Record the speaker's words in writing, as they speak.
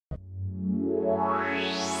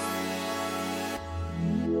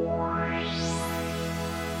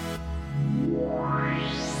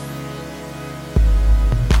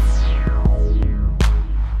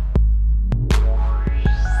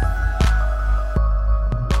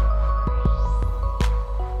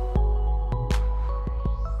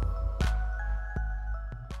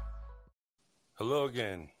Hello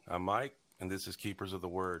again. I'm Mike, and this is Keepers of the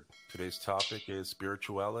Word. Today's topic is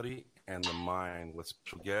spirituality and the mind with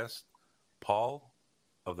special guest Paul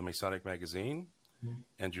of the Masonic Magazine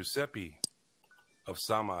and Giuseppe of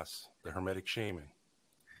Samas, the Hermetic Shaman.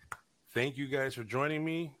 Thank you guys for joining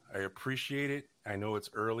me. I appreciate it. I know it's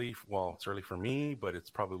early. Well, it's early for me, but it's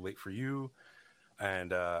probably late for you.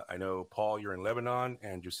 And I know, Paul, you're in Lebanon,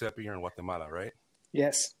 and Giuseppe, you're in Guatemala, right?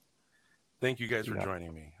 Yes. Thank you guys for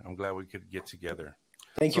joining me. I'm glad we could get together.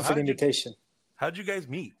 Thank you for the invitation. How'd you guys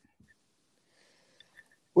meet?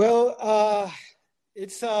 Well,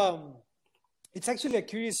 it's actually a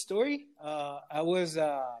curious story. I was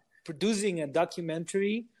producing a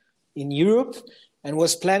documentary in Europe and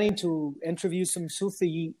was planning to interview some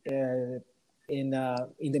Sufi in the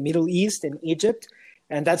Middle East and Egypt,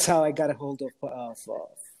 and that's how I got a hold of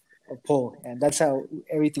Paul, and that's how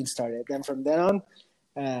everything started. And from then on,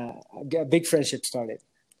 a big friendship started.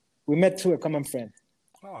 We met through a common friend.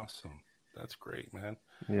 Awesome. That's great, man.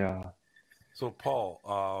 Yeah. So,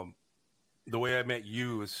 Paul, the way I met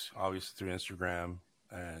you is obviously through Instagram.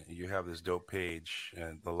 You have this dope page,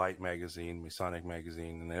 and the Light Magazine, Masonic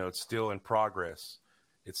Magazine, and I know it's still in progress.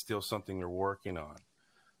 It's still something you're working on.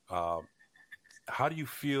 How do you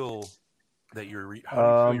feel that your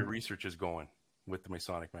research is going with the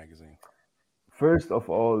Masonic Magazine? First of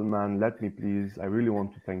all, man, I really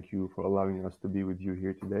want to thank you for allowing us to be with you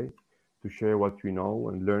here today, to share what we know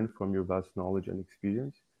and learn from your vast knowledge and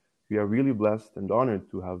experience. We are really blessed and honored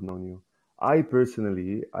to have known you. I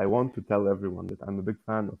want to tell everyone that I'm a big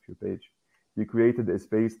fan of your page. You created a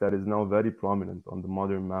space that is now very prominent on the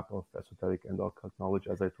modern map of esoteric and occult knowledge,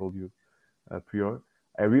 as I told you prior.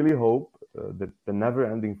 I really hope that the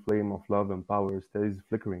never-ending flame of love and power stays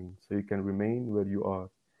flickering so you can remain where you are,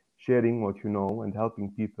 sharing what you know and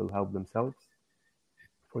helping people help themselves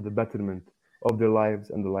for the betterment of their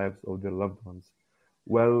lives and the lives of their loved ones.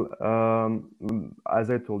 Well,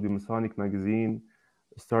 as I told you, Masonic Magazine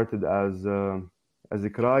started as a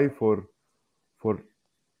cry for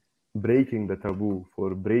breaking the taboo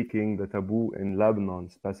in Lebanon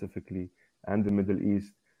specifically and the Middle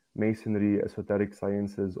East. Masonry, esoteric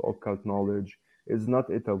sciences, occult knowledge is not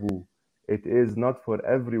a taboo. It is not for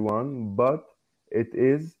everyone, but it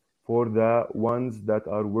is for the ones that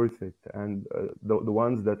are worth it and the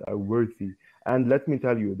ones that are worthy. And let me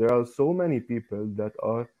tell you, there are so many people that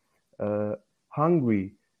are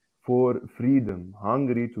hungry for freedom,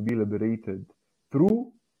 hungry to be liberated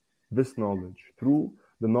through this knowledge, through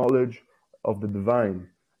the knowledge of the divine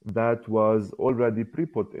that was already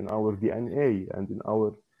pre-put in our DNA and in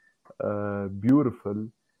our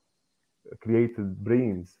beautiful created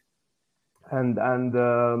brains. And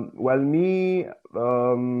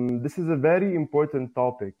this is a very important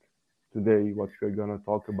topic today, what we're going to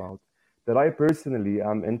talk about, that I personally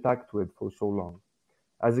am intact with for so long.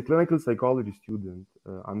 As a clinical psychology student,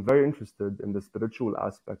 I'm very interested in the spiritual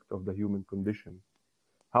aspect of the human condition,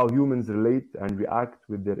 how humans relate and react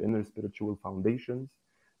with their inner spiritual foundations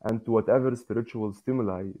and to whatever spiritual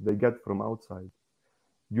stimuli they get from outside.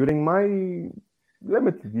 During my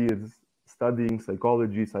limited years studying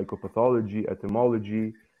psychology, psychopathology,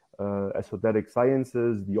 etymology, esoteric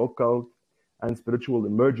sciences, the occult, and spiritual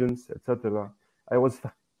emergence, etc., I was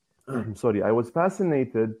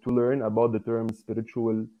fascinated to learn about the terms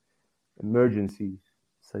spiritual emergency,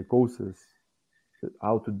 psychosis,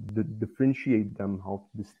 how to differentiate them, how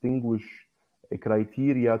to distinguish a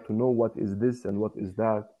criteria to know what is this and what is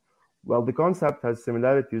that. Well, the concept has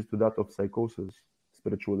similarities to that of psychosis,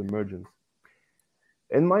 spiritual emergence.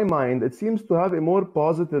 In my mind, it seems to have a more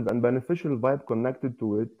positive and beneficial vibe connected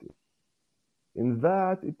to it, in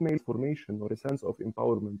that it makes formation or a sense of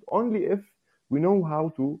empowerment only if we know how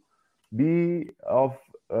to be of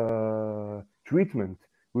treatment.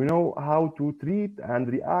 We know how to treat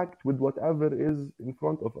and react with whatever is in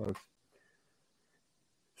front of us.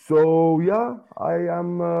 So yeah, I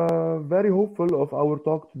am very hopeful of our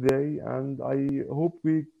talk today, and I hope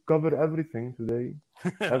we cover everything today.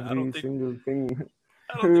 Every single thing.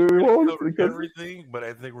 I don't think we're going to cover everything, but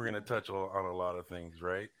I think we're going to touch on a lot of things,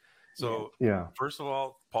 right? So, First of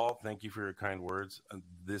all, Paul, thank you for your kind words.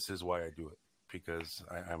 This is why I do it, because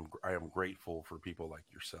I am grateful for people like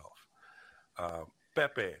yourself.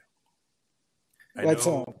 Pepe.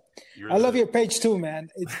 I love your page too, man.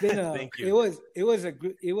 It's been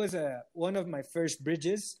it was one of my first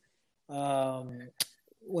bridges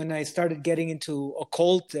when I started getting into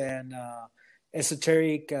occult and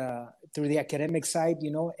esoteric through the academic side,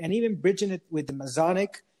 and even bridging it with the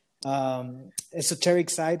Masonic esoteric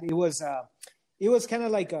side. It was kind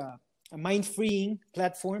of like a mind freeing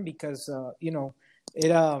platform because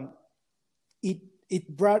it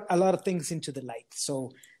it brought a lot of things into the light.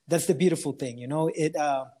 So that's the beautiful thing, you know.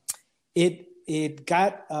 It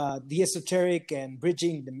got the esoteric and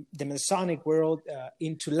bridging the Masonic world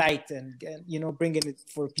into light, and you know, bringing it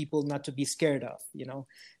for people not to be scared of, you know.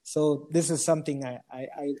 So this is something I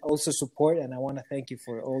also support, and I want to thank you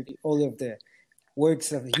for all of the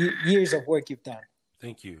works of years of work you've done.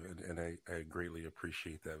 Thank you, and I greatly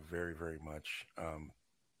appreciate that very, very much.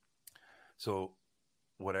 So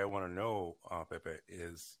what I want to know, Pepe,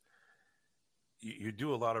 is you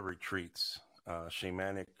do a lot of retreats,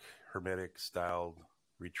 shamanic, hermetic styled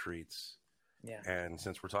retreats. Yeah. And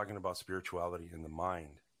since we're talking about spirituality in the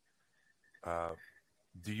mind,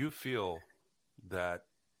 do you feel that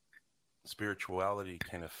spirituality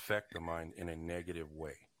can affect the mind in a negative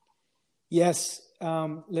way? Yes.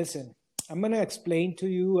 Listen, I'm going to explain to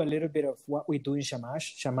you a little bit of what we do in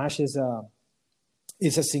Shamash. Shamash is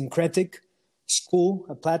a syncretic school,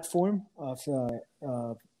 a platform of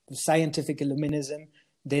scientific illuminism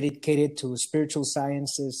dedicated to spiritual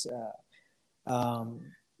sciences,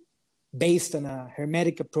 based on a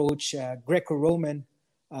Hermetic approach, Greco-Roman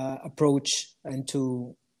approach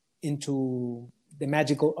into the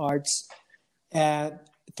magical arts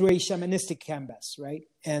through a shamanistic canvas, right?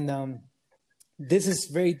 And this is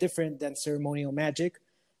very different than ceremonial magic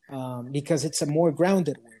because it's a more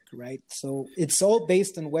grounded work, right? So it's all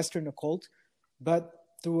based on Western occult, but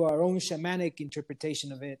through our own shamanic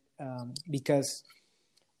interpretation of it, because,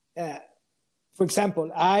 for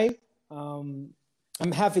example, I'm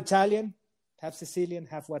half Italian, half Sicilian,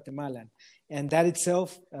 half Guatemalan, and that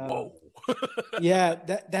itself, yeah,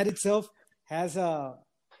 that itself has a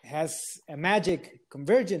magic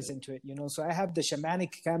convergence into it, you know. So I have the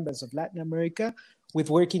shamanic canvas of Latin America with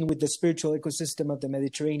working with the spiritual ecosystem of the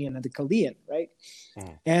Mediterranean and the Chaldean, right?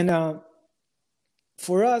 Mm. And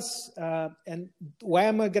for us, and why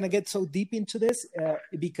am I going to get so deep into this?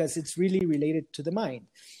 Because it's really related to the mind.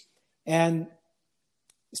 And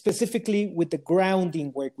specifically with the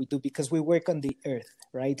grounding work we do, because we work on the earth,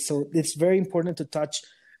 right? So it's very important to touch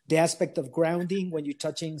the aspect of grounding when you're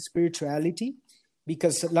touching spirituality,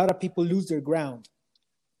 because a lot of people lose their ground.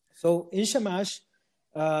 So in Shamash,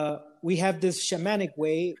 we have this shamanic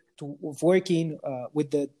way of working with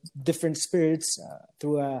the different spirits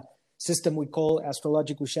through a system we call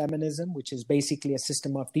astrological shamanism, which is basically a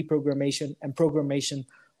system of deprogrammation and programmation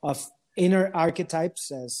of inner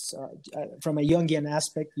archetypes, as from a Jungian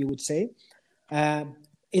aspect, you would say,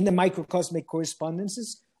 in the microcosmic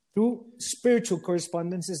correspondences through spiritual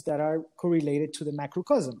correspondences that are correlated to the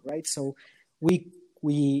macrocosm, right? So we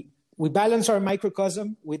balance our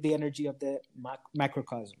microcosm with the energy of the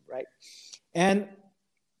macrocosm, right? And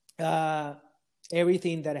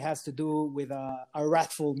everything that has to do with a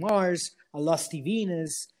wrathful Mars, a lusty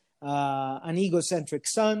Venus, an egocentric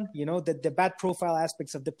sun, you know, the bad profile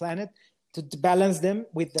aspects of the planet, to balance them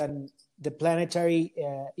with the planetary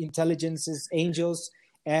intelligences, angels,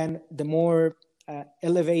 and the more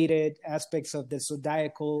elevated aspects of the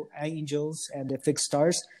zodiacal angels and the fixed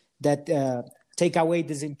stars that take away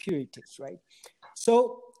these impurities, right?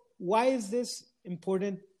 So why is this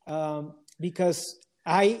important? Because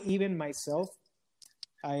even myself,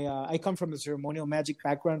 I come from a ceremonial magic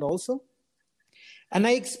background also, and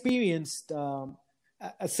I experienced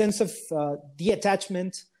a sense of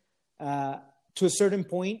detachment to a certain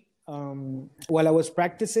point while I was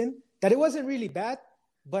practicing, that it wasn't really bad,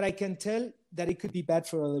 but I can tell that it could be bad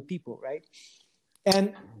for other people, right?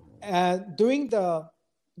 And during the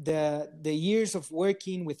years of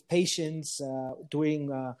working with patients,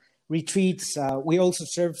 during retreats, we also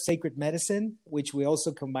serve sacred medicine, which we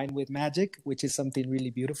also combine with magic, which is something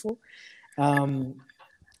really beautiful.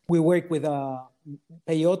 We work with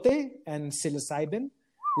peyote and psilocybin.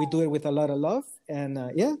 We do it with a lot of love, and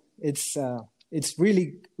it's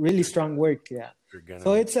really, really strong work. Yeah.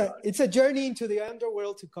 So it's a journey into the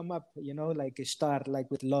underworld to come up, you know, like Ishtar, like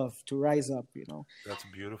with love, to rise up, you know. That's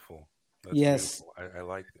beautiful. That's yes.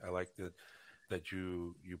 Beautiful. I like that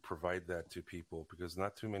you provide that to people, because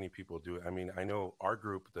not too many people do it. I mean, I know our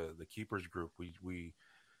group, the Keepers group, we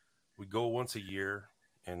go once a year,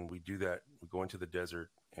 and we do that. We go into the desert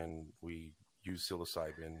and we use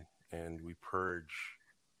psilocybin, and we purge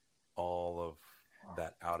all of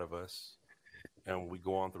that out of us, and we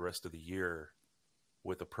go on the rest of the year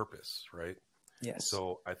with a purpose, right? Yes.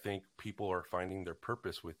 So I think people are finding their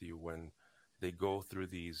purpose with you when they go through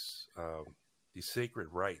these sacred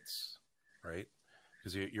rites, right?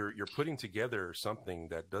 Because you're putting together something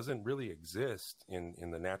that doesn't really exist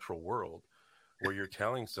in the natural world, where you're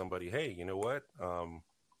telling somebody, hey, you know what?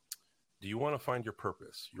 Do you want to find your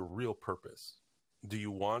purpose, your real purpose? Do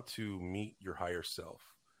you want to meet your higher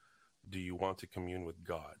self? do you want to commune with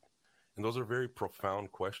God? And those are very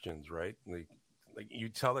profound questions, right? Like you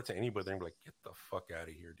tell that to anybody, they're like, get the fuck out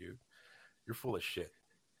of here, dude. You're full of shit.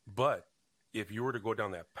 But if you were to go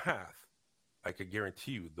down that path, I could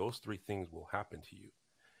guarantee you those three things will happen to you.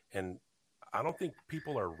 And I don't think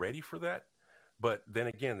people are ready for that. But then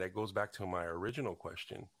again, that goes back to my original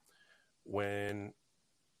question. When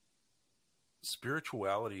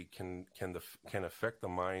spirituality can affect the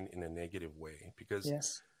mind in a negative way, because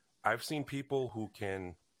Yes. I've seen people who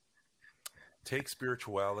can take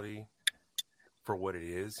spirituality for what it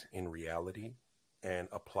is in reality and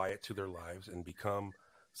apply it to their lives and become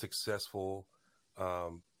successful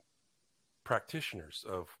practitioners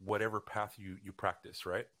of whatever path you practice,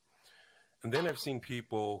 right? And then I've seen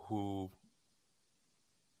people who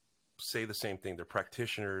say the same thing. They're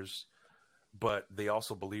practitioners, but they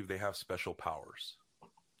also believe they have special powers.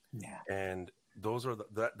 Yeah. And those are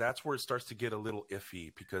that's where it starts to get a little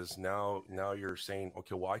iffy, because now you're saying,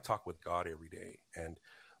 okay, well, I talk with God every day. And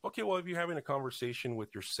okay, well, if you're having a conversation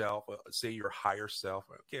with yourself, say your higher self,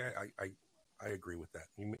 okay, I agree with that.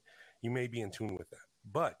 You may be in tune with that.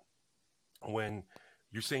 But when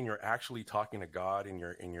you're saying you're actually talking to God and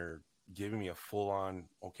you're giving me a full on,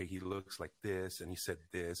 okay, he looks like this and he said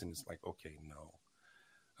this, and it's like, okay, no.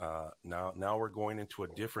 Now we're going into a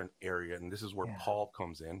different area, and this is where Paul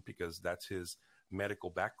comes in, because that's his medical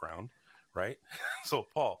background, right? So,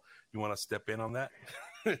 Paul, you want to step in on that?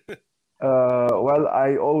 Well,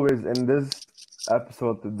 I always, in this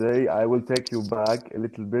episode today, I will take you back a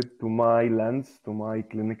little bit to my lens, to my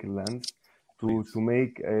clinical lens, to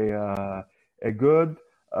make a good,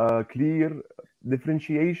 clear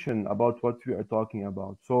differentiation about what we are talking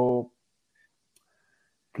about. So,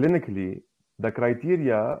 clinically,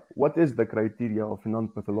 what is the criteria of a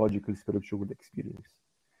non-pathological spiritual experience?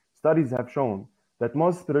 Studies have shown that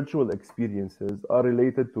most spiritual experiences are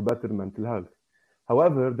related to better mental health.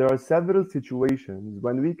 However, there are several situations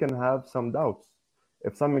when we can have some doubts.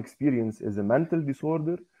 If some experience is a mental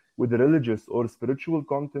disorder with religious or spiritual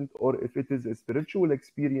content, or if it is a spiritual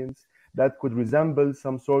experience that could resemble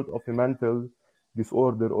some sort of a mental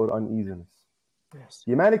disorder or uneasiness. Yes.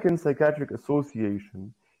 The American Psychiatric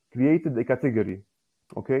Association created a category,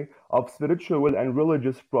 of spiritual and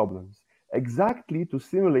religious problems, exactly to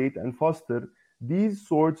stimulate and foster these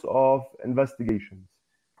sorts of investigations.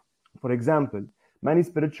 For example, many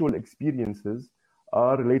spiritual experiences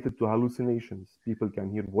are related to hallucinations. People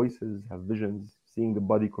can hear voices, have visions, seeing the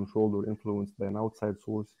body controlled or influenced by an outside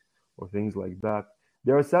source, or things like that.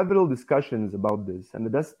 There are several discussions about this and a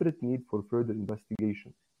desperate need for further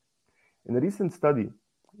investigation. In a recent study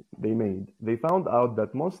they found out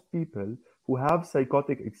that most people who have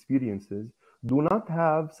psychotic experiences do not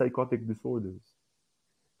have psychotic disorders.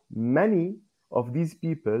 Many of these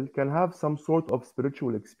people can have some sort of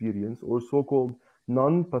spiritual experience, or so-called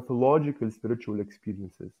non-pathological spiritual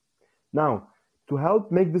experiences. Now, to help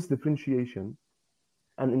make this differentiation,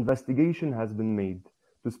 an investigation has been made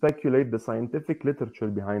to speculate the scientific literature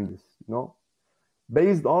behind this.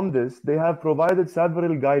 Based on this, they have provided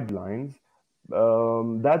several guidelines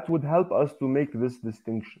that would help us to make this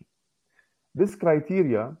distinction. This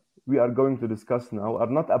criteria we are going to discuss now are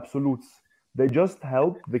not absolutes. They just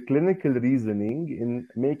help the clinical reasoning in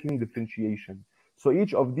making differentiation. So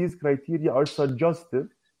each of these criteria are suggestive.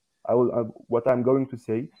 What I'm going to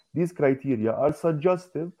say, these criteria are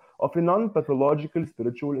suggestive of a non-pathological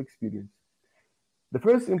spiritual experience. The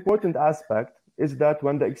first important aspect is that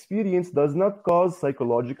when the experience does not cause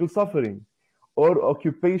psychological suffering or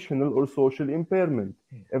occupational or social impairment,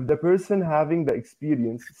 if the person having the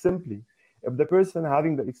experience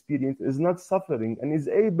is not suffering and is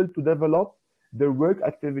able to develop their work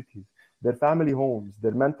activities, their family homes,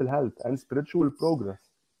 their mental health, and spiritual progress.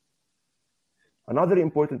 Another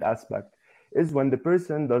important aspect is when the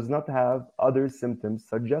person does not have other symptoms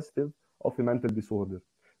suggestive of a mental disorder.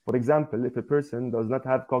 For example, if a person does not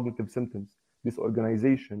have cognitive symptoms,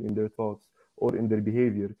 disorganization in their thoughts or in their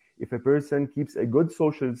behavior, if a person keeps a good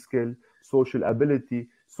social skill, social ability,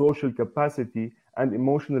 social capacity, and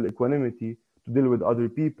emotional equanimity to deal with other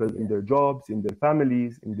people in their jobs, in their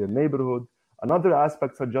families, in their neighborhood. Another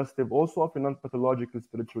aspect suggestive also of a non-pathological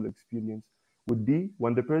spiritual experience would be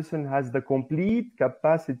when the person has the complete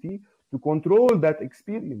capacity to control that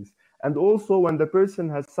experience, and also when the person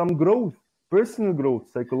has some growth, personal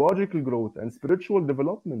growth, psychological growth, and spiritual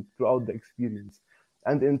development throughout the experience.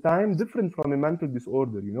 And in time, different from a mental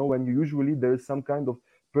disorder, when usually there is some kind of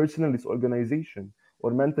personal disorganization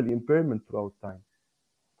or mental impairment throughout time.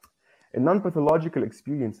 In non-pathological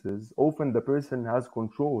experiences, often the person has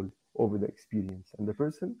control over the experience, and the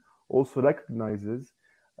person also recognizes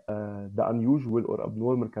the unusual or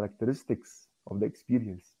abnormal characteristics of the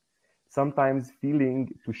experience. Sometimes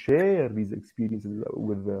feeling to share these experiences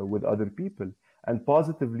with other people and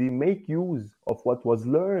positively make use of what was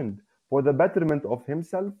learned for the betterment of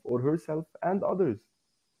himself or herself and others.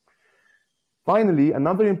 Finally,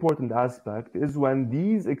 another important aspect is when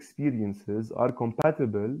these experiences are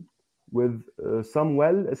compatible with some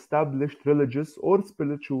well-established religious or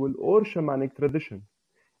spiritual or shamanic tradition.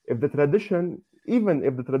 If the tradition, even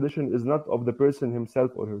if the tradition is not of the person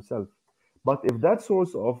himself or herself, but if that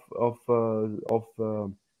source of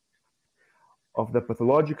the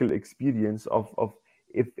pathological experience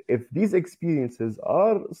if these experiences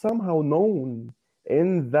are somehow known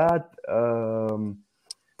in that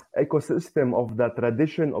ecosystem of the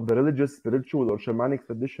tradition of the religious, spiritual, or shamanic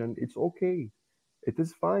tradition, it's okay. It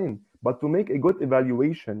is fine. But to make a good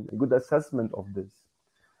evaluation, a good assessment of this,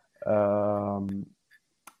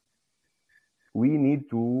 we need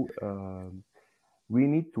to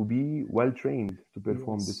be well trained to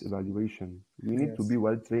perform this evaluation. We need to be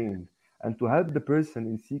well trained and to help the person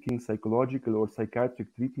in seeking psychological or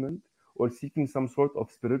psychiatric treatment or seeking some sort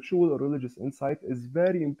of spiritual or religious insight is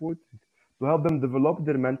very important to help them develop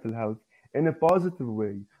their mental health in a positive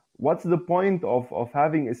way. What's the point of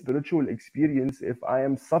having a spiritual experience if I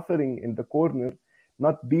am suffering in the corner,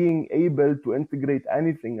 not being able to integrate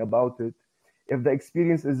anything about it? If the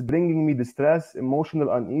experience is bringing me distress,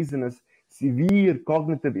 emotional uneasiness, severe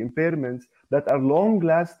cognitive impairments that are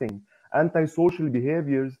long-lasting, antisocial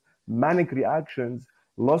behaviors, manic reactions,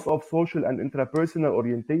 loss of social and intrapersonal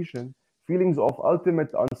orientation, feelings of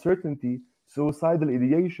ultimate uncertainty, suicidal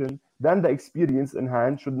ideation, then the experience in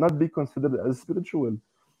hand should not be considered as spiritual.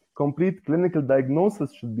 Complete clinical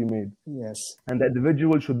diagnosis should be made. Yes. And the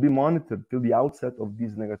individual should be monitored till the outset of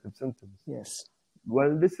these negative symptoms. Yes.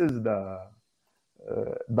 Well, this is the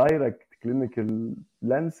direct clinical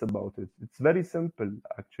lens about it. It's very simple,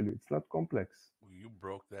 actually. It's not complex. You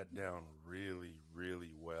broke that down really,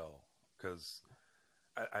 really well, because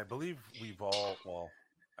I believe we've all, well,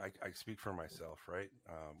 I speak for myself, right?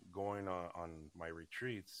 Going on my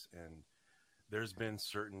retreats, and there's been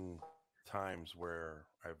certain times where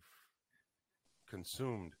I've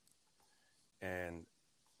consumed and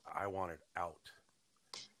I wanted out.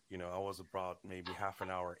 You know, I was about maybe half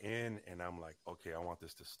an hour in and I'm like, okay, I want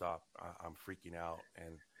this to stop. I'm freaking out.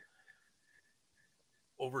 And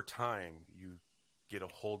over time, you get a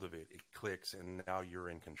hold of it, it clicks, and now you're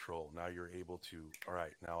in control. Now you're able to, all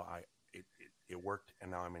right, now it worked,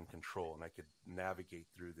 and now I'm in control, and I could navigate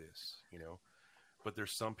through this, you know. But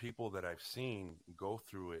there's some people that I've seen go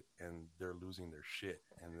through it, and they're losing their shit,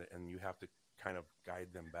 and you have to kind of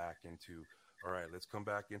guide them back into, all right, let's come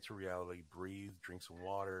back into reality, breathe, drink some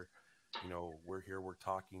water, you know, we're here, we're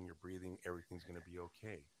talking, you're breathing, everything's going to be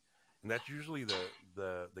okay. And that's usually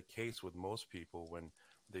the case with most people when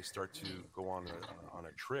they start to go on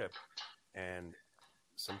a trip, and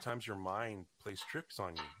sometimes your mind plays tricks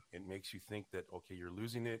on you. It makes you think that, okay, you're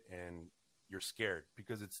losing it and you're scared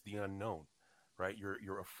because it's the unknown, right?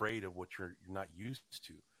 You're afraid of what you're not used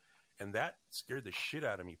to. And that scared the shit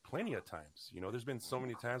out of me plenty of times. You know, there's been so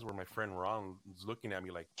many times where my friend Ron was looking at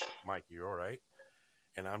me like, Mike, you're all right?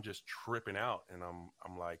 And I'm just tripping out, and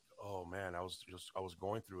I'm like, oh man, I was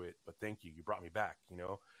going through it, but thank you, you brought me back, you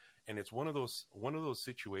know. And it's one of those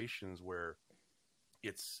situations where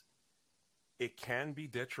it can be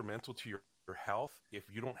detrimental to your health if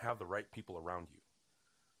you don't have the right people around you.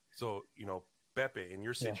 So, you know, Pepe, in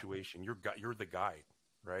your situation, you're the guide,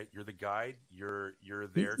 right? You're the guide. You're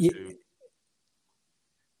there to.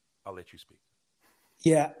 I'll let you speak.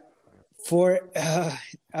 Yeah.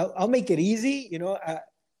 I'll make it easy. You know,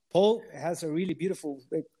 Paul has a really beautiful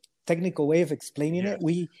technical way of explaining it.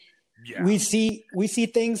 We see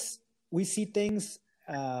things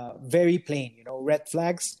very plain. You know, red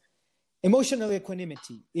flags. Emotional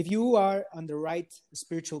equanimity. If you are on the right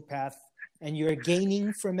spiritual path and you're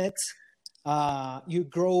gaining from it, you're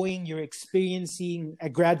growing, you're experiencing a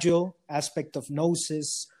gradual aspect of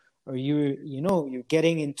gnosis, or you're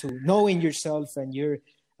getting into knowing yourself, and you're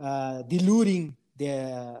diluting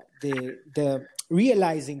the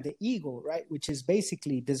realizing the ego, right? Which is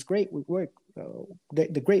basically this great work,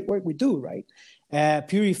 the great work we do, right?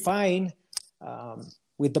 Purifying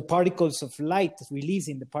with the particles of light,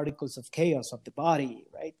 releasing the particles of chaos of the body,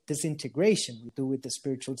 right? Disintegration we do with the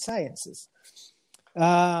spiritual sciences.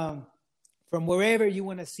 From wherever you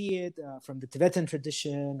want to see it, from the Tibetan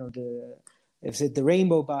tradition, or the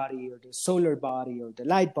rainbow body, or the solar body, or the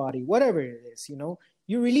light body, whatever it is, you know,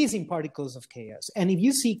 you're releasing particles of chaos. And if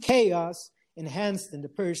you see chaos enhanced in the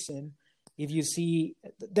person,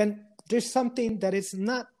 then there's something that is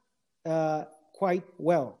not quite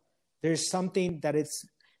well. There's something that it's,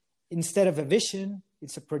 instead of a vision,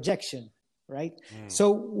 it's a projection, right? So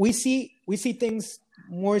we see things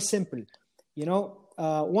more simple. You know,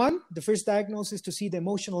 one, the first diagnosis, to see the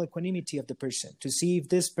emotional equanimity of the person, to see if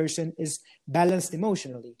this person is balanced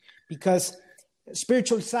emotionally, because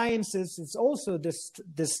spiritual sciences is also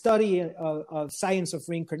the study of science of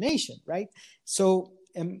reincarnation, right? So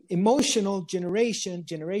emotional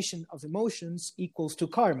generation of emotions equals to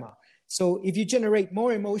karma. So if you generate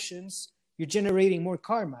more emotions, you're generating more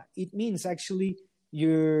karma. It means actually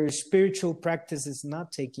your spiritual practice is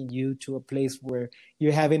not taking you to a place where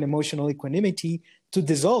you're having emotional equanimity to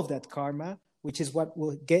dissolve that karma, which is what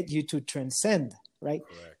will get you to transcend, right?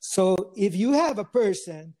 Correct. So if you have a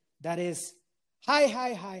person that is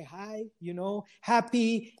high, you know,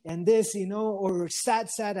 happy and this, you know, or sad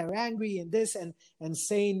or angry and this, and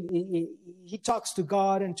saying he talks to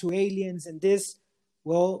God and to aliens and this,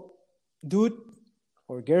 well, dude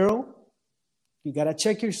or girl, you got to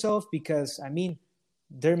check yourself, because I mean,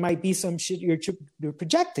 there might be some shit you're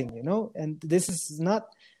projecting, you know, and this is not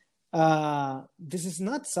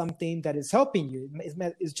something that is helping you.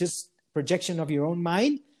 It's just projection of your own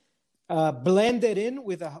mind, blended in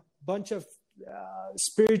with a bunch of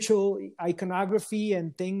spiritual iconography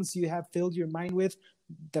and things you have filled your mind with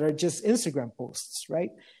that are just Instagram posts,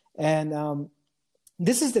 right? And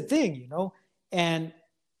this is the thing, you know, and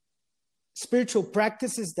spiritual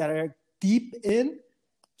practices that are deep in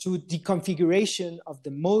to the configuration of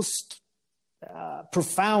the most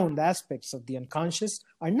profound aspects of the unconscious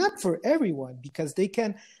are not for everyone, because they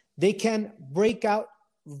can break out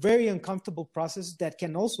very uncomfortable processes that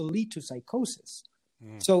can also lead to psychosis.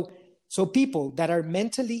 So people that are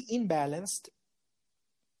mentally imbalanced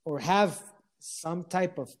or have some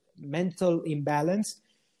type of mental imbalance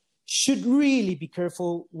should really be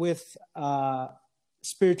careful with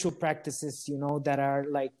spiritual practices, you know, that are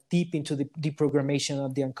like deep into the deprogrammation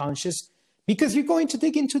of the unconscious, because you're going to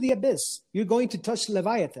dig into the abyss. You're going to touch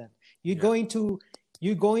Leviathan. You're going to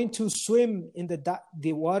swim in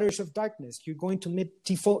the waters of darkness. You're going to meet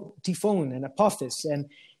Typhon and Apophis, and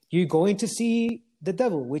you're going to see the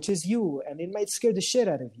devil, which is you, and it might scare the shit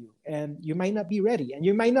out of you, and you might not be ready, and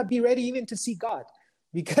you might not be ready even to see God,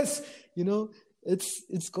 because, you know,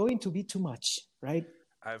 it's going to be too much, right?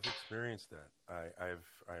 I've experienced that.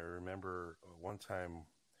 I remember one time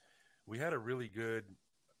we had a really good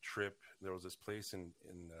trip. There was this place in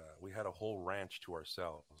we had a whole ranch to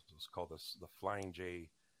ourselves. It was called the Flying J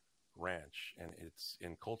Ranch, and it's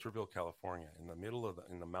in Coulterville, California, in the middle of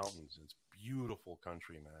in the mountains. It's beautiful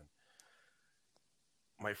country, man.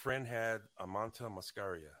 My friend had a Manta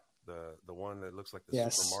Mascaria, the one that looks like the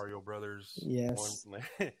Super Mario Brothers. Yes. One.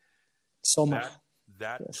 Soma.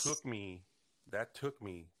 That took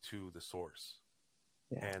me to the source.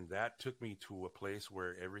 Yeah. And that took me to a place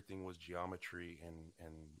where everything was geometry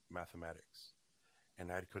and mathematics.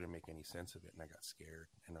 And I couldn't make any sense of it. And I got scared.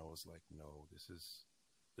 And I was like, no,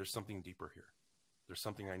 there's something deeper here. There's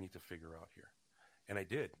something I need to figure out here. And I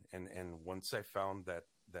did. And once I found that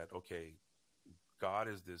okay, God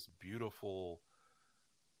is this beautiful,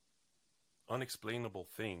 unexplainable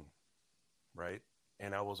thing, right?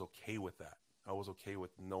 And I was okay with that. I was okay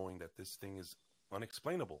with knowing that this thing is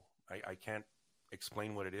unexplainable. I can't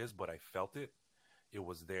explain what it is, but I felt it. It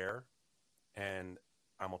was there, and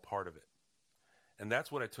I'm a part of it. And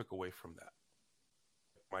that's what I took away from that.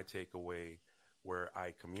 My takeaway, where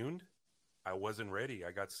I communed, I wasn't ready.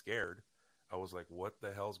 I got scared. I was like, what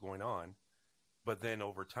the hell's going on? But then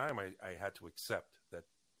over time, I had to accept that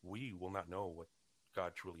we will not know what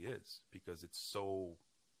God truly is, because it's so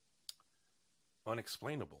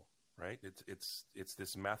unexplainable, right? It's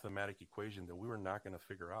this mathematic equation that we were not going to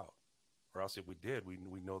figure out, or else if we did,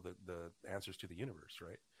 we know the answers to the universe,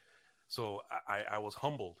 right? So I was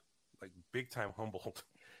humbled, like big time humbled,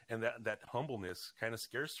 and that humbleness kind of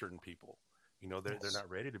scares certain people. You know, they're not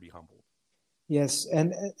ready to be humbled. Yes,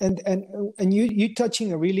 and you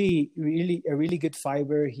touching a really good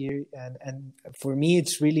fiber here, and for me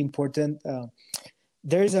it's really important.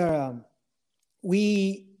 There's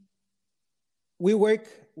we work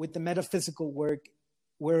with the metaphysical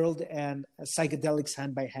world and psychedelics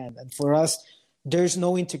hand by hand, and for us, there's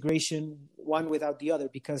no integration one without the other,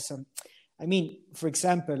 because I mean, for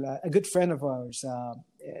example, a good friend of ours,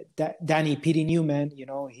 Danny P.D. Newman, you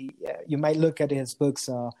know, you might look at his books,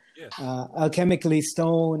 yes. Alchemically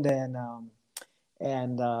Stoned and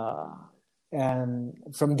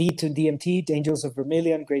From D to DMT, The Angels of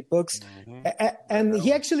Vermilion, great books. Mm-hmm. And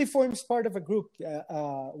he actually forms part of a group.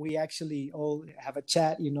 We actually all have a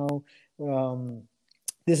chat, you know,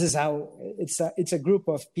 this is how it's a group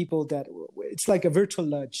of people that it's like a virtual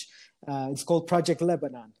lodge. It's called Project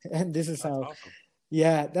Lebanon, and this is That's how. awesome.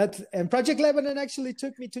 Yeah, and Project Lebanon actually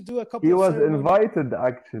took me to do a couple. He of was ceremonies. invited,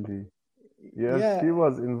 actually. Yes, Yeah. he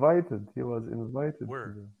was invited. He was invited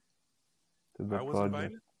Where? to the I was project.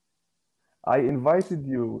 invited? I invited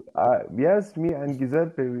you. Yes, me and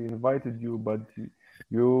Giuseppe, we invited you, but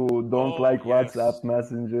you don't Oh, like yes. WhatsApp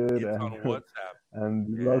Messenger It's and on WhatsApp. and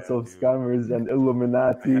Yeah, lots of dude. scammers and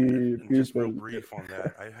Illuminati And just real people. brief on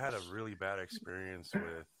that, I had a really bad experience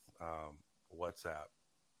with WhatsApp,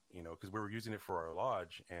 because we were using it for our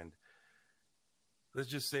lodge, and let's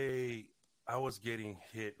just say I was getting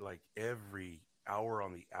hit like every hour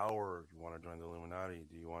on the hour. You want to join the Illuminati?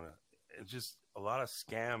 Do you want to? It's just a lot of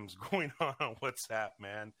scams going on WhatsApp,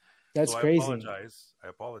 man. That's so crazy. I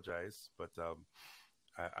apologize, but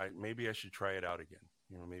I maybe I should try it out again.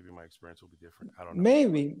 Maybe my experience will be different. I don't know.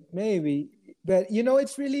 Maybe, but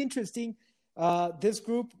it's really interesting. This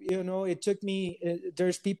group, it took me.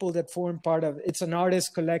 There's people that form part of. It's an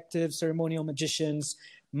artist collective, ceremonial magicians,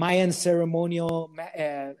 Mayan ceremonial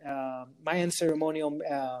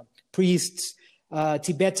priests,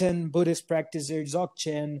 Tibetan Buddhist practitioners,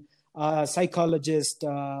 Dzogchen, psychologists.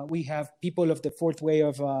 We have people of the fourth way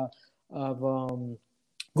of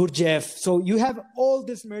Gurdjieff. So you have all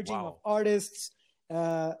this merging of artists,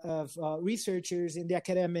 of researchers in the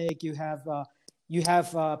academic. You have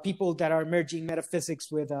people that are merging metaphysics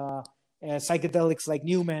with psychedelics like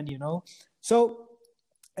Newman. So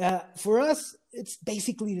for us, it's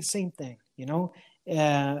basically the same thing.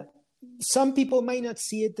 Some people might not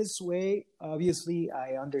see it this way. Obviously,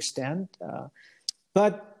 I understand,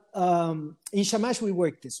 but in Shamash we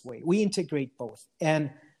work this way. We integrate both,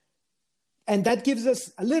 and that gives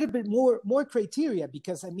us a little bit more criteria,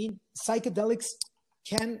 because psychedelics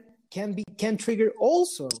can trigger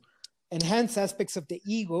also enhance aspects of the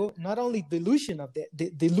ego, not only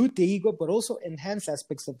dilute the ego, but also enhance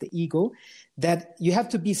aspects of the ego that you have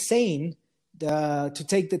to be sane to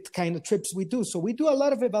take the kind of trips we do. So we do a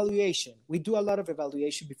lot of evaluation.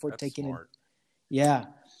 Before That's taking smart. it. Yeah,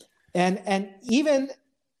 and even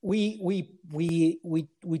we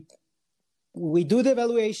do the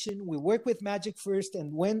evaluation. We work with magic first,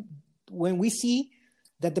 and when we see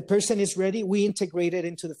that the person is ready, we integrate it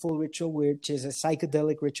into the full ritual, which is a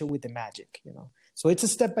psychedelic ritual with the magic. So it's a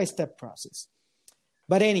step-by-step process.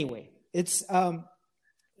 But anyway, it's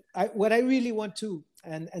what I really want to,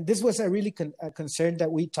 and this was a really concern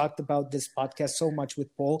that we talked about this podcast so much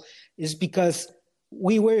with Paul, is because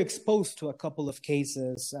we were exposed to a couple of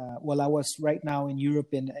cases while I was right now in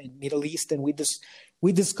Europe and in Middle East, and we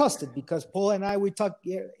discussed it, because Paul and I, we talk.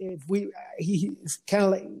 He's kind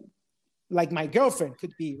of like my girlfriend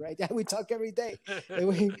could be, right? We talk every day.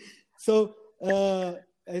 So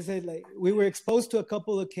I said, like, we were exposed to a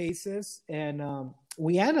couple of cases, and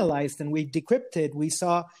we analyzed and we decrypted. We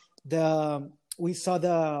saw the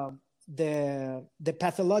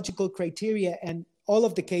pathological criteria, and all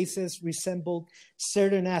of the cases resembled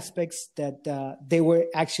certain aspects that they were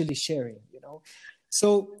actually sharing.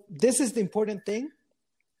 So this is the important thing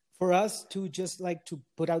for us, to just like to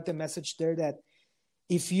put out the message there that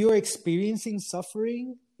if you're experiencing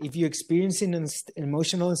suffering, if you're experiencing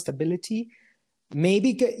emotional instability,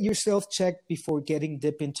 maybe get yourself checked before getting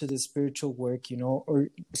deep into the spiritual work, or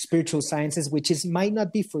spiritual sciences, which might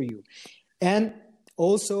not be for you. And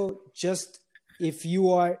also, just if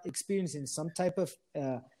you are experiencing some type of,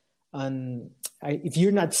 if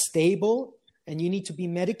you're not stable and you need to be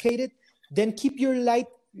medicated, then keep your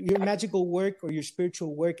magical work or your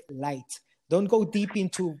spiritual work light. Don't go deep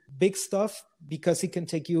into big stuff, because it can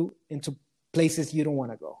take you into places you don't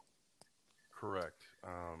want to go. Correct.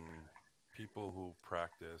 People who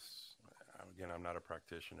practice, again, I'm not a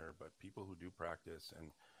practitioner, but people who do practice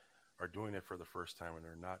and are doing it for the first time, and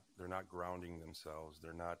they're not grounding themselves.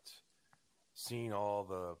 They're not seeing all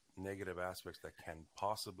the negative aspects that can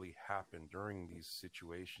possibly happen during these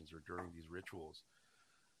situations or during these rituals.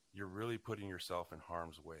 You're really putting yourself in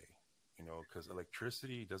harm's way. Because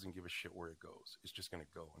electricity doesn't give a shit where it goes. It's just going to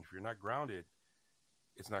go. And if you're not grounded,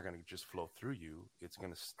 it's not going to just flow through you. It's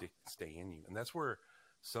going to stay in you. And that's where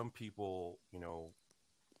some people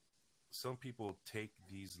take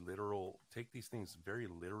these things very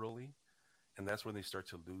literally. And that's when they start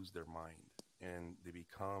to lose their mind, and they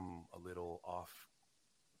become a little off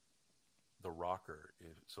the rocker,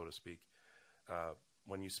 so to speak,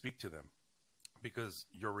 when you speak to them, because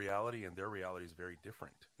your reality and their reality is very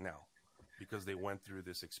different now. Because they went through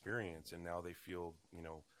this experience, and now they feel,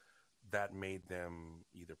 that made them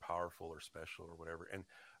either powerful or special or whatever. And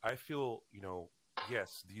I feel,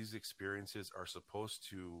 yes, these experiences are supposed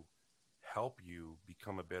to help you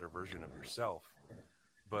become a better version of yourself,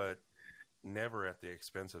 but never at the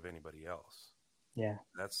expense of anybody else. Yeah.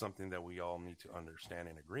 That's something that we all need to understand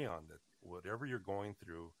and agree on, that whatever you're going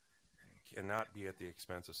through cannot be at the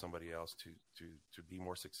expense of somebody else to be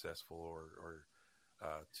more successful or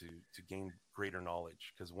to gain greater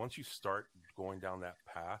knowledge. Because once you start going down that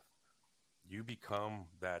path, you become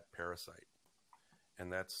that parasite,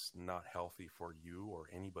 and that's not healthy for you or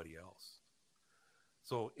anybody else.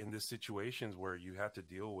 So in these situations where you have to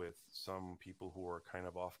deal with some people who are kind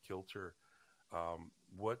of off kilter,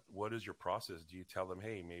 what is your process? Do you tell them,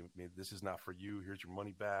 hey, maybe this is not for you, here's your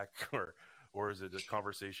money back, or is it a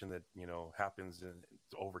conversation that happens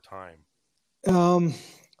over time? All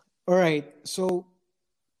right. So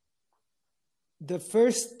the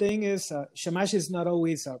first thing is Shamash is not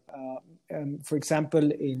always for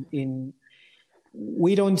example,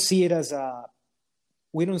 we don't see it as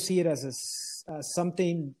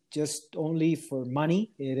something just only for money.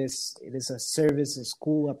 It is a service, a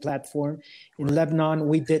school, a platform. In Lebanon,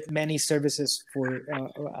 we did many services for.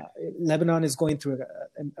 Lebanon is going through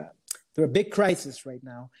a big crisis right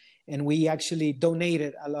now, and we actually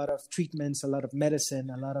donated a lot of treatments, a lot of medicine,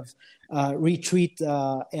 a lot of retreat,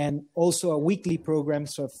 and also a weekly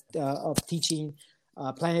programs of teaching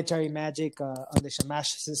planetary magic on the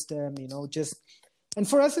Shamash system. And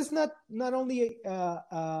for us, it's not only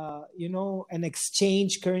an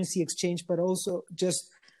exchange, currency exchange, but also just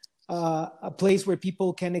a place where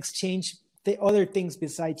people can exchange the other things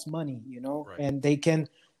besides money. Right. And they can.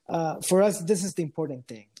 For us, this is the important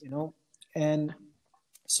thing. And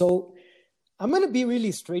so I'm gonna be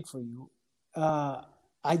really straight for you.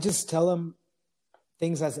 I just tell them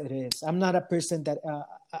things as it is. I'm not a person that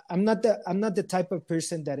I'm not the type of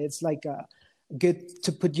person that it's like good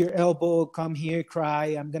to put your elbow, come here,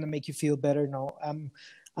 cry, I'm gonna make you feel better. No,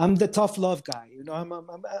 I'm the tough love guy.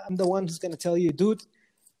 I'm the one who's gonna tell you, dude,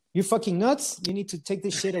 you're fucking nuts. You need to take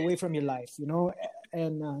this shit away from your life.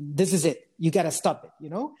 And this is it. You gotta stop it.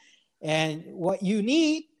 And what you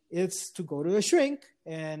need is to go to a shrink.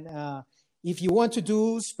 And if you want to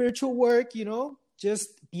do spiritual work,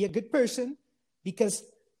 just be a good person, because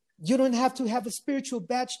you don't have to have a spiritual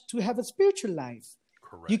badge to have a spiritual life.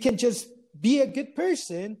 Correct. You can just be a good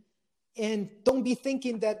person and don't be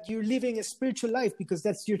thinking that you're living a spiritual life, because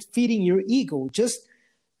you're feeding your ego. Just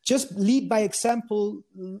lead by example,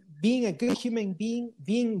 being a good human being,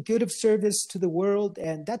 being good of service to the world.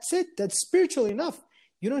 And that's it. That's spiritual enough.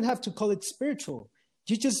 You don't have to call it spiritual.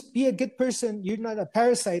 You just be a good person. You're not a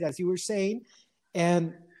parasite, as you were saying.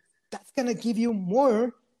 And that's going to give you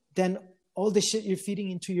more than all the shit you're feeding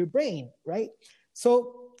into your brain, right?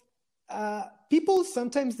 So people,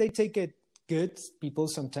 sometimes they take it good. People,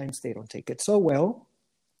 sometimes they don't take it so well.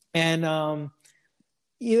 And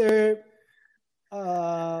either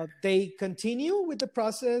they continue with the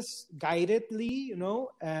process guidedly,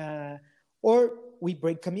 or we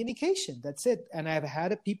break communication. That's it. And I've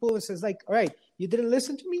had people who says like, all right, you didn't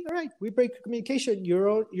listen to me. All right, we break communication.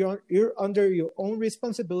 You're under your own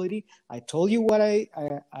responsibility. I told you what I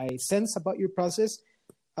sense about your process.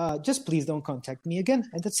 Just please don't contact me again.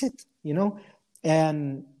 And that's it,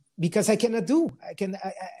 and because I cannot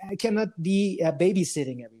cannot be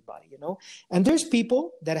babysitting everybody, and there's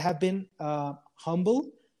people that have been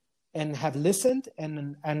humble and have listened,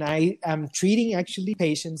 and I am treating actually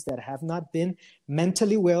patients that have not been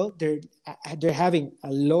mentally well. They're having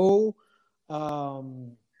a low, a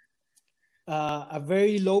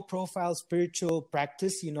very low profile spiritual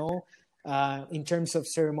practice, in terms of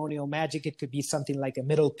ceremonial magic. It could be something like a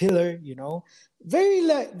middle pillar,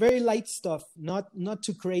 very light stuff, not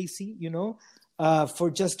too crazy, for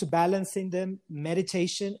just to balancing them,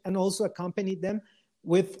 meditation, and also accompany them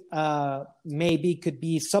with maybe could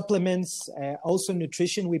be supplements, also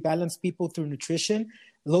nutrition. We balance people through nutrition,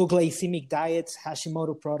 low glycemic diets,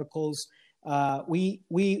 Hashimoto protocols. We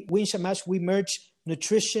in Shamash, we merge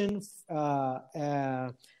nutrition,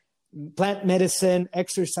 plant medicine,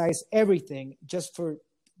 exercise, everything, just for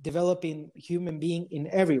developing human being in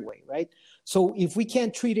every way, right? So if we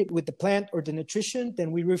can't treat it with the plant or the nutrition,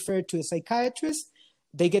 then we refer to a psychiatrist.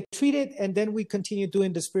 They get treated, and then we continue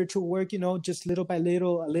doing the spiritual work, just little by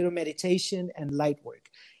little, a little meditation and light work.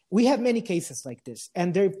 We have many cases like this,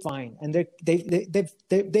 and they're fine, and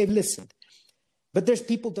they've listened. But there's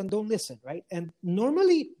people that don't listen, right? And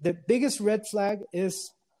normally the biggest red flag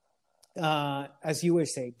is, as you were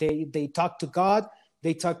saying, they talk to God,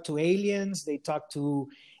 they talk to aliens,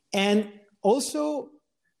 and also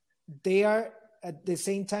they are at the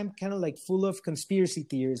same time kind of like full of conspiracy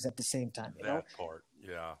theories at the same time. That part,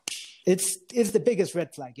 yeah. It's the biggest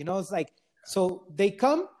red flag, It's like, so they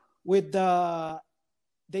come with the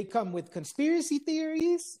they come with conspiracy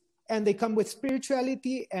theories, and they come with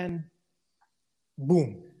spirituality, and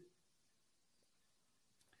boom.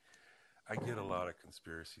 I get a lot of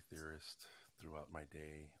conspiracy theorists throughout my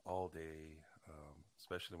day, all day,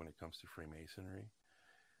 especially when it comes to Freemasonry.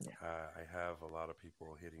 Yeah. I have a lot of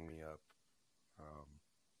people hitting me up,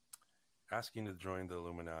 asking to join the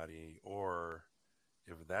Illuminati, or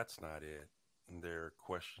if that's not it, they're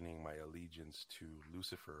questioning my allegiance to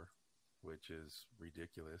Lucifer, which is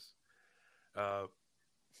ridiculous.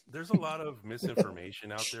 There's a lot of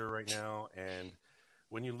misinformation out there right now, and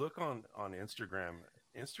when you look on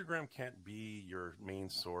Instagram can't be your main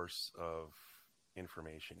source of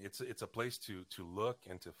information. It's a place to look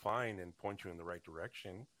and to find and point you in the right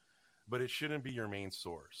direction, but it shouldn't be your main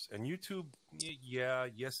source. And YouTube, yeah,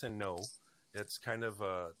 yes and no. It's kind of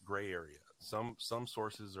a gray area. Some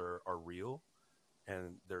sources are real,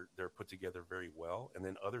 and they're put together very well, and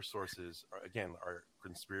then other sources are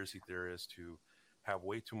conspiracy theorists who have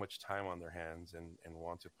way too much time on their hands and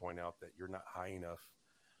want to point out that you're not high enough.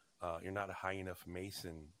 You're not a high enough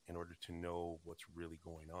Mason in order to know what's really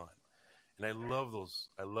going on. And I love those.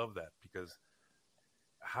 I love that, because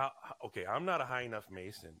I'm not a high enough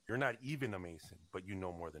Mason. You're not even a Mason, but you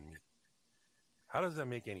know more than me. How does that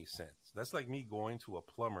make any sense? That's like me going to a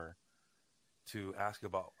plumber to ask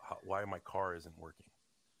about why my car isn't working.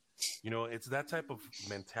 It's that type of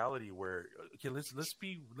mentality where, okay, let's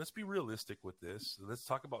be realistic with this. Let's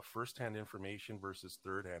talk about firsthand information versus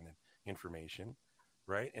third-hand information,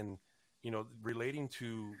 right? And relating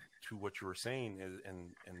to what you were saying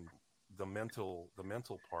and the mental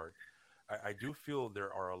part, I do feel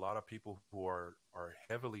there are a lot of people who are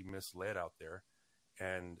heavily misled out there,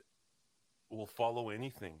 and will follow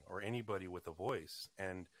anything or anybody with a voice,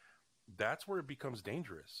 and that's where it becomes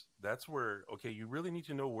dangerous. That's where, okay, you really need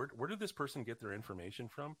to know where did this person get their information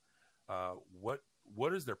from? What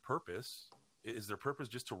is their purpose? Is their purpose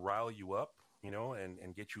just to rile you up,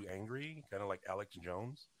 and get you angry, kind of like Alex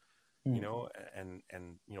Jones, and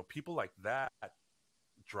people like that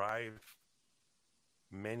drive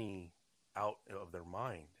many out of their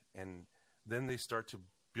mind, and then they start to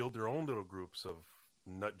build their own little groups of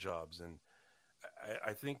nut jobs. And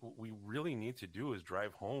I think what we really need to do is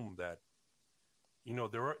drive home that,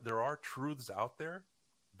 there are truths out there.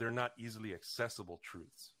 They're not easily accessible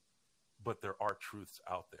truths, but there are truths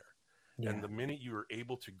out there. Yeah. And the minute you are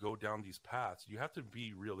able to go down these paths, you have to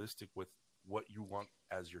be realistic with what you want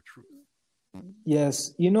as your truth.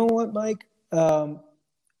 Yes. You know what, Mike?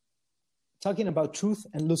 Talking about truth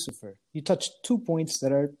and Lucifer, you touched 2 points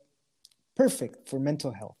that are perfect for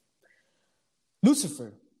mental health.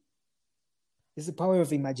 Lucifer is the power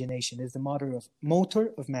of imagination, is the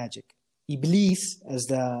motor of magic. Iblis, as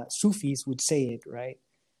the Sufis would say it, right,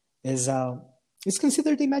 is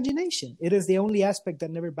considered imagination. It is the only aspect that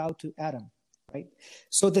never bowed to Adam, right?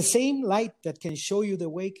 So the same light that can show you the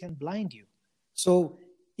way can blind you. So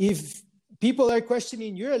if people are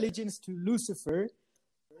questioning your allegiance to Lucifer,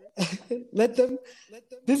 let them.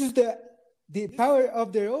 This is the power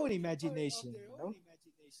of their own imagination.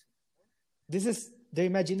 This is their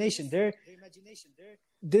imagination.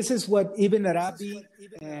 This is what Ibn Arabi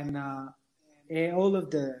and all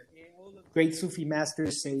of the great Sufi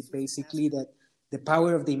masters say, basically, that the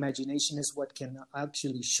power of the imagination is what can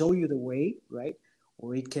actually show you the way, right?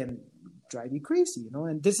 Or it can drive you crazy,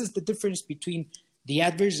 And this is the difference between the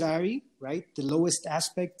adversary, right? The lowest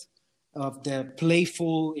aspect of the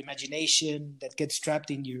playful imagination that gets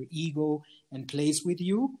trapped in your ego and plays with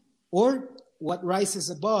you, or what rises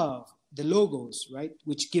above, the logos, right,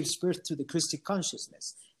 which gives birth to the Christic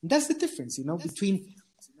consciousness. And that's the difference,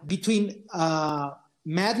 between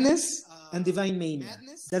madness and divine mania.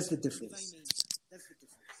 That's the difference.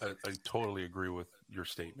 I totally agree with your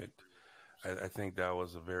statement. I think that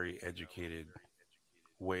was a very educated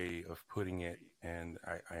way of putting it, and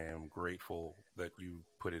I am grateful that you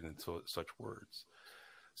put it into such words.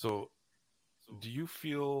 So, do you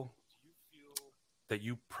feel that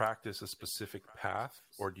you practice a specific path,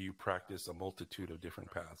 or do you practice a multitude of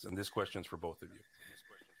different paths? And this question is for both of you.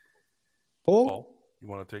 Paul, you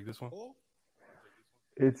want to take this one?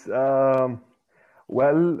 It's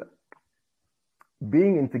well,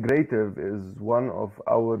 being integrative is one of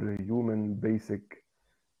our human basic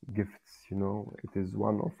gifts. It is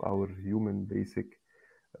one of our human basic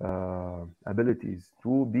abilities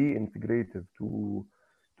to be integrative, to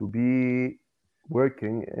be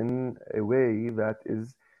working in a way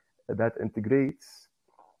that integrates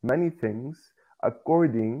many things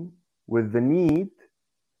according with the need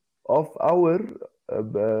of our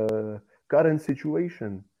current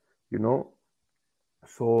situation,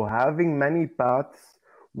 So having many paths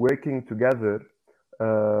working together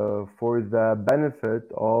for the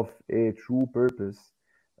benefit of a true purpose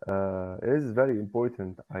is very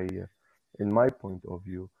important, in my point of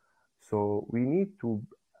view. So we need to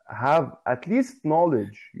have at least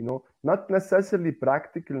knowledge, not necessarily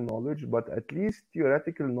practical knowledge, but at least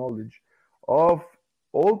theoretical knowledge of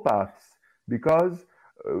all paths, because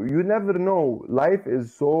you never know. Life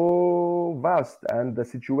is so vast, and the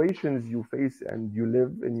situations you face and you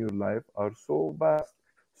live in your life are so vast.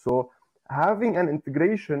 So having an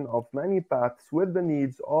integration of many paths with the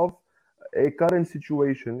needs of a current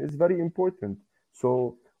situation is very important.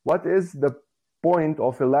 So what is the point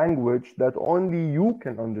of a language that only you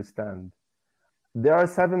can understand? There are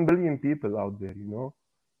 7 billion people out there, you know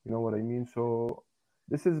what I mean? So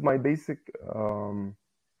this is my basic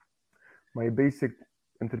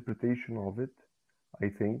interpretation of it, I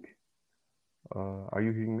think. Are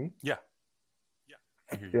you hearing me? Yeah.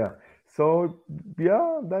 I hear you. Yeah. So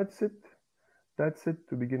yeah, that's it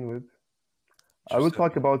to begin with. I will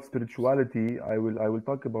talk about spirituality. I will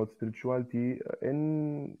talk about spirituality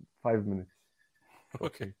in 5 minutes.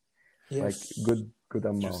 Okay. Yes. Like good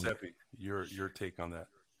amount. Giuseppe, your take on that.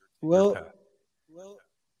 Well,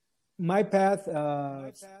 my path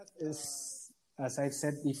is, as I've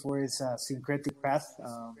said before, is a syncretic path.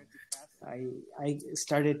 I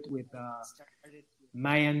started with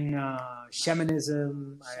Mayan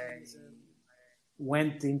shamanism. I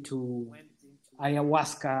went into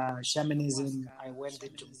ayahuasca shamanism.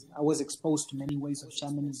 I was exposed to many ways of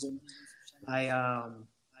shamanism.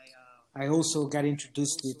 I also got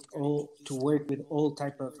introduced to work with all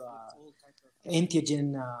type of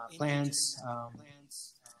entheogen plants,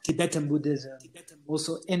 Tibetan Buddhism,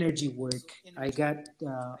 also energy work. I got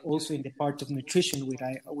also in the part of nutrition,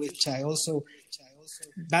 which I also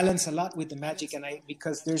balance a lot with the magic,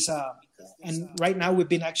 because there's and right now we've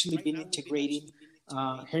been integrating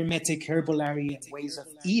hermetic herbulary and ways of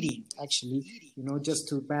eating, actually, just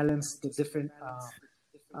to balance the different.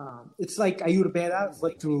 It's like Ayurveda,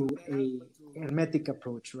 but through a hermetic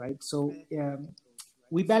approach, right? So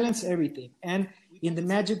we balance everything, and in the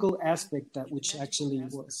magical aspect, that which actually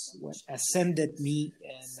was what ascended me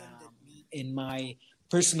in my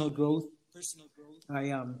personal growth.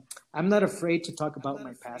 I'm not afraid to talk about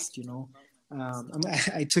my past.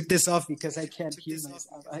 I took this off because I can't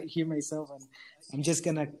hear myself, and I'm just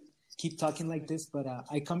gonna keep talking like this. But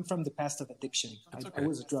I come from the past of addiction. I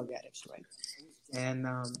was a drug addict, right? And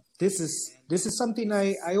this is something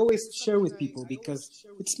I always share with people, because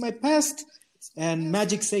it's my past, and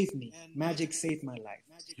magic saved me. Magic saved my life.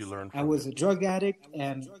 You learned. I was a drug addict,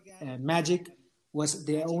 and magic was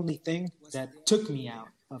the only thing that took me out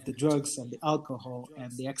of the drugs and the alcohol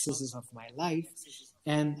and the excesses of my life.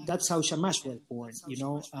 And that's how Shamash was born,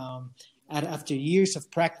 after years of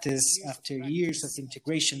practice, after years of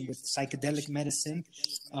integration with psychedelic medicine,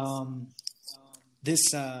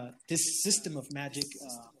 this system of magic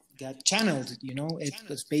got channeled. It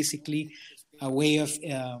was basically a way of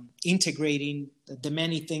integrating the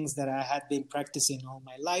many things that I had been practicing all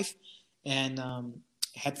my life, and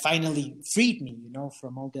had finally freed me,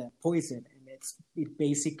 from all the poison. And it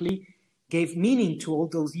basically gave meaning to all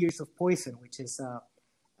those years of poison, which is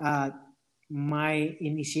my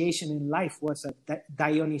initiation in life was a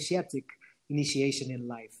Dionysiatic initiation in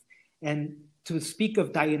life. And to speak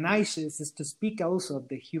of Dionysius is to speak also of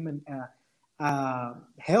the human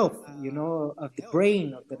health, of the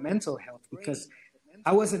brain, of the mental health, because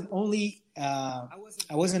I wasn't only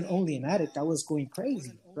an addict, I was going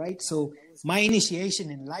crazy, right? So my initiation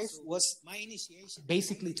in life was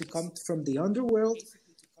basically to come from the underworld,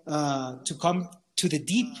 to come to the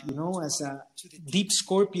deep, as a deep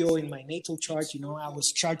Scorpio in my natal chart. I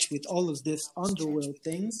was charged with all of this underworld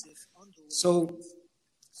things. So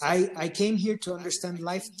I came here to understand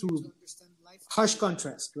life through harsh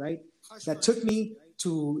contrast, right? That took me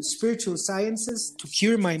to spiritual sciences to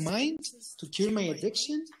cure my mind, to cure my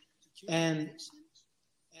addiction, and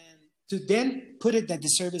to then put it at the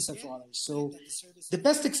service of others. So the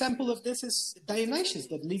best example of this is Dionysius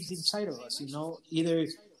that lives inside of us. Either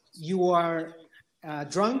you are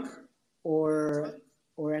drunk or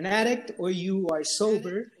an addict, or you are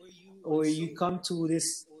sober, or you come to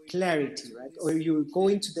this clarity, right? Or you go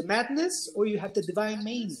into the madness, or you have the divine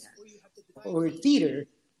mania, or theater,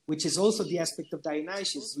 which is also the aspect of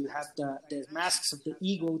Dionysius. You have the masks of the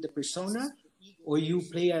ego, the persona, or you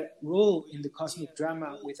play a role in the cosmic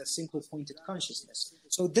drama with a single pointed consciousness.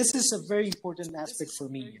 So this is a very important aspect for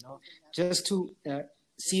me, just to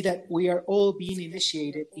see that we are all being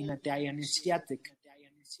initiated in a Dionysiatic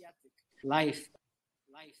life.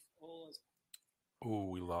 Oh,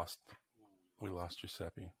 we lost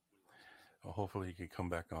Giuseppe. Well, hopefully he can come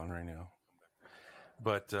back on right now.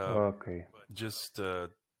 But Okay. just to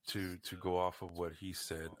go off of what he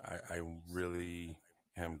said, I really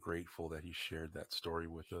am grateful that he shared that story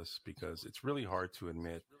with us, because it's really hard to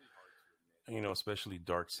admit, especially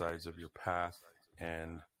dark sides of your path.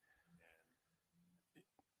 And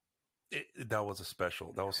that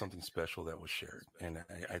was something special that was shared. And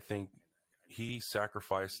I think he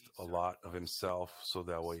sacrificed a lot of himself so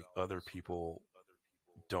that way other people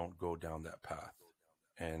don't go down that path.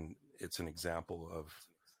 And it's an example of,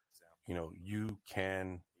 you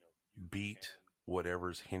can beat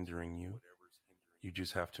whatever's hindering you. You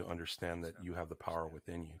just have to understand that you have the power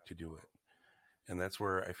within you to do it. And that's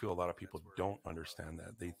where I feel a lot of people don't understand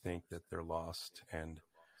that. They think that they're lost, and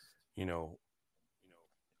you know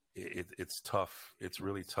it's tough. It's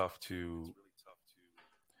really tough to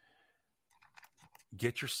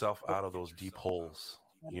get yourself out of those deep holes.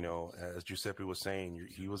 As Giuseppe was saying,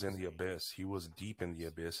 he was in the abyss. He was deep in the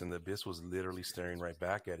abyss, and the abyss was literally staring right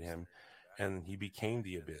back at him, and he became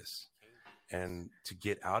the abyss. And to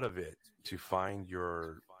get out of it, to find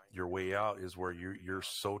your way out, is where you're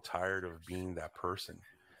so tired of being that person.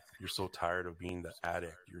 You're so tired of being the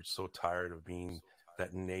addict. You're so tired of being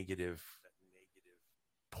that negative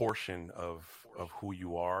portion of who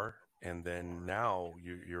you are. And then now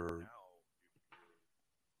you're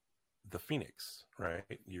the phoenix, right?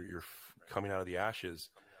 You're coming out of the ashes,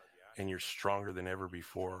 and you're stronger than ever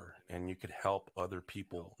before, and you could help other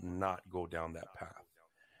people not go down that path.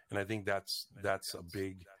 And I think that's a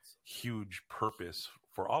big, huge purpose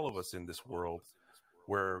for all of us in this world,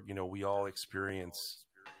 where we all experience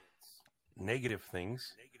negative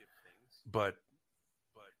things, but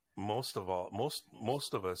most of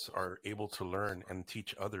us are able to learn and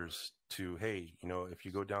teach others to, hey, if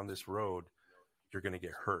you go down this road, you're going to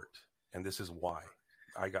get hurt, and this is why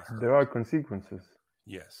I got hurt. There are consequences.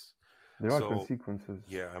 Yes. There are consequences.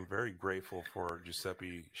 Yeah, I'm very grateful for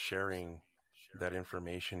Giuseppe sharing that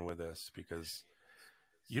information with us, because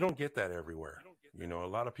you don't get that everywhere. A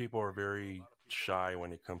lot of people are very shy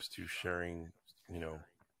when it comes to sharing,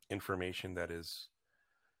 information that is.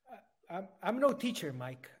 I'm no teacher,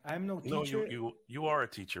 Mike. I'm no teacher. No, you are a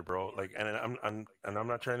teacher, bro. Like, and I'm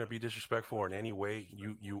not trying to be disrespectful in any way.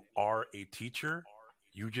 You are a teacher.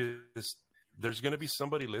 There's going to be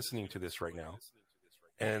somebody listening to this right now,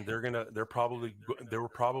 and they were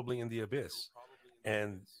probably in the abyss,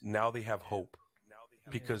 and now they have hope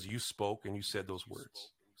because you spoke and you said those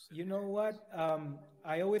words. You know what?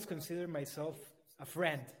 I always consider myself a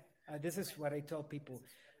friend. This is what I tell people.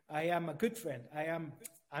 I am a good friend.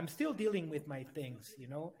 I'm still dealing with my things,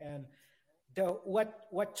 and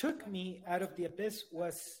what took me out of the abyss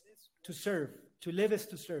was to serve. To live is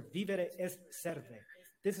to serve. Vivere es serve.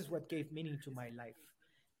 This is what gave meaning to my life.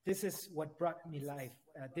 This is what brought me life.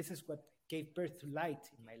 This is what gave birth to light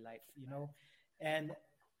in my life, and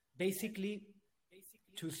basically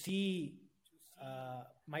to see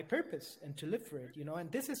my purpose and to live for it,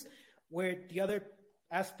 and this is where the other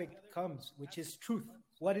aspect comes, which is truth.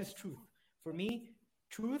 What is truth? For me,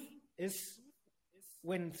 truth is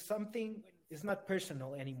when something is not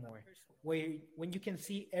personal anymore, when you can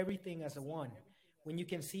see everything as a one, when you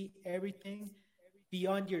can see everything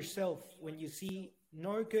beyond yourself, when you see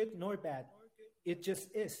nor good nor bad, it just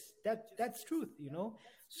is. That's truth,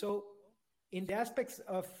 So in the aspects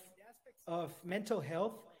of mental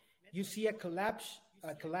health, you see a collapse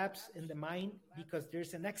in the mind because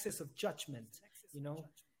there's an excess of judgment,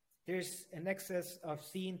 There's an excess of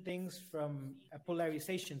seeing things from a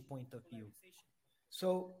polarization point of view.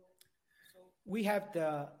 So we have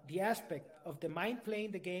the aspect of the mind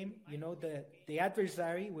playing the game, the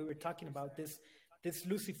adversary. We were talking about this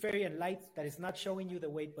Luciferian light that is not showing you the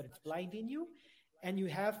way, but it's blinding you. And you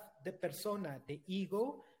have the persona, the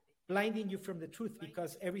ego, blinding you from the truth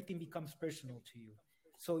because everything becomes personal to you.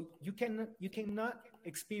 So you cannot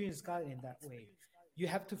experience God in that way. You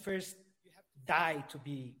have to first die to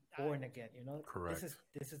be born again, Correct.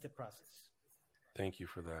 This is the process. Thank you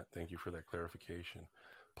for that. Thank you for that clarification.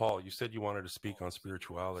 Paul, you said you wanted to speak on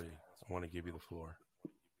spirituality. I want to give you the floor.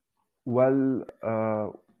 Well,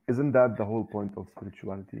 isn't that the whole point of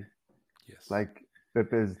spirituality? Yes. Like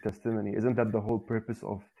Pepe's testimony, isn't that the whole purpose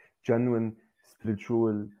of genuine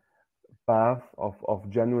spiritual path, of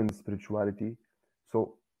genuine spirituality?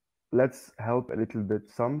 So let's help a little bit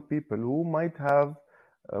some people who might have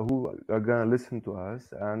who are gonna listen to us,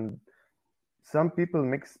 and some people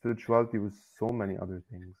mix spirituality with so many other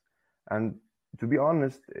things. And to be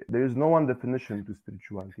honest, there is no one definition to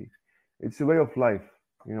spirituality. It's a way of life,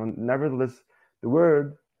 Nevertheless, the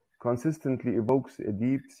word consistently evokes a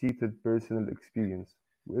deep-seated personal experience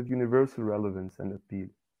with universal relevance and appeal.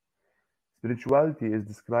 Spirituality is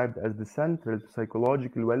described as the central to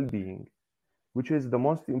psychological well-being, which is the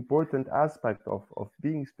most important aspect of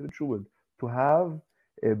being spiritual, to have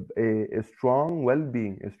a strong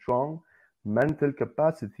well-being, a strong mental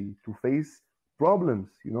capacity to face problems.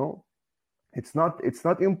 It's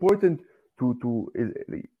not important to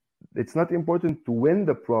it's not important to win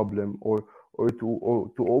the problem or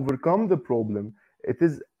to overcome the problem. It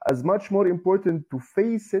is as much more important to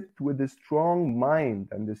face it with a strong mind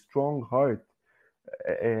and a strong heart,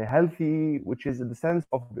 a healthy, which is in the sense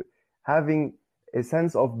of having a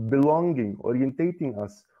sense of belonging, orientating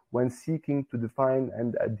us when seeking to define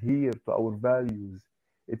and adhere to our values.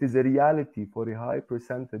 It is a reality for a high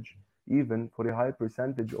percentage, even for a high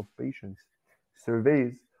percentage of patients.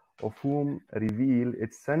 Surveys of whom reveal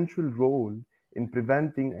its central role in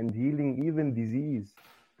preventing and healing even disease.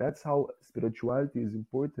 That's how spirituality is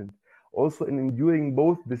important. Also, in enduring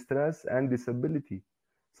both distress and disability.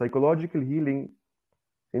 Psychological healing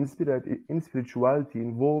in spirituality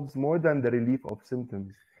involves more than the relief of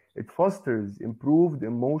symptoms. It fosters improved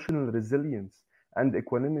emotional resilience and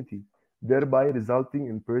equanimity, thereby resulting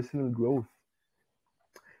in personal growth.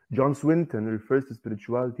 John Swinton refers to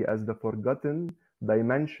spirituality as the forgotten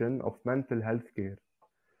dimension of mental health care.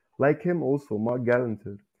 Like him also, Mark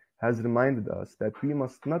Galanter has reminded us that we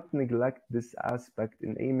must not neglect this aspect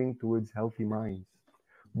in aiming towards healthy minds,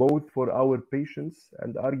 both for our patients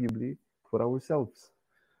and arguably for ourselves.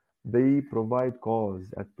 They provide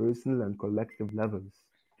cause at personal and collective levels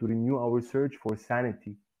to renew our search for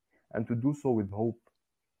sanity and to do so with hope.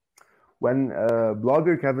 When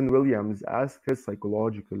blogger Kevin Williams asked his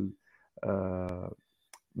psychological uh,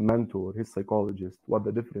 mentor, his psychologist, what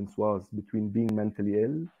the difference was between being mentally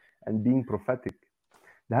ill and being prophetic,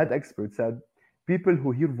 the head expert said, people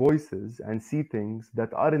who hear voices and see things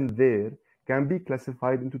that aren't there can be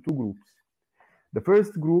classified into two groups. The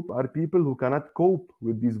first group are people who cannot cope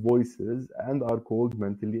with these voices and are called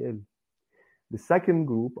mentally ill. The second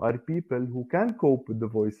group are people who can cope with the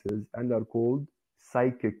voices and are called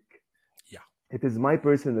psychic. Yeah. It is my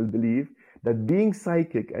personal belief that being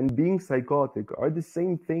psychic and being psychotic are the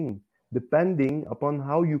same thing, depending upon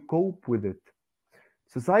how you cope with it.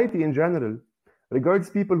 Society in general regards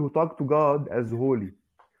people who talk to God as holy,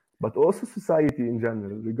 but also society in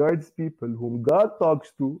general regards people whom God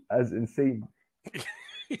talks to as insane.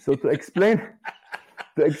 So to explain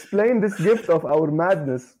this gift of our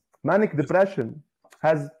madness, manic depression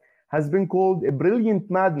has has been called a brilliant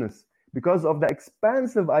madness because of the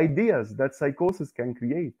expansive ideas that psychosis can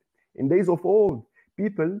create. In days of old,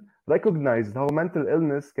 people recognized how mental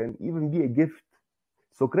illness can even be a gift.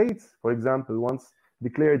 Socrates, for example, once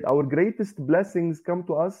declared, our greatest blessings come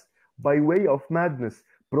to us by way of madness,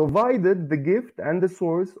 provided the gift and the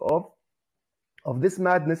source of this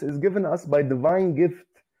madness is given us by divine gift.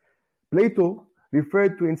 Plato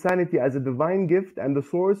referred to insanity as a divine gift and the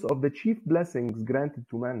source of the chief blessings granted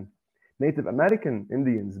to men. Native American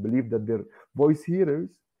Indians believed that their voice hearers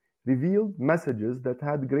revealed messages that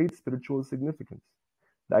had great spiritual significance.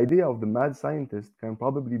 The idea of the mad scientist can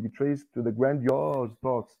probably be traced to the grandiose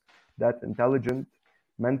thoughts that intelligent,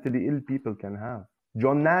 mentally ill people can have.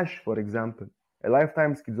 John Nash, for example, a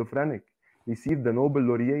lifetime schizophrenic, received the Nobel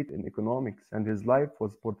laureate in economics, and his life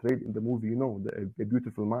was portrayed in the movie, A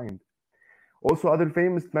Beautiful Mind. Also, other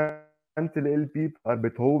famous mentally ill people are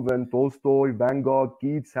Beethoven, Tolstoy, Van Gogh,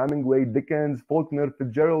 Keats, Hemingway, Dickens, Faulkner,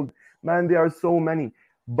 Fitzgerald. Man, there are so many.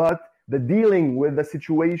 But the dealing with the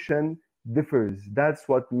situation differs. That's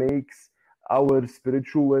what makes our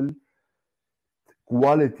spiritual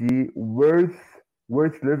quality worth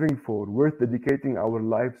living for, worth dedicating our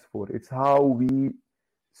lives for. It's how we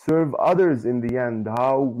serve others in the end,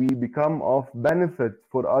 how we become of benefit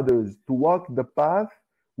for others, to walk the path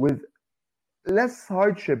with less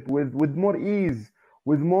hardship, with more ease,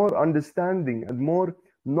 with more understanding and more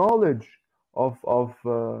knowledge of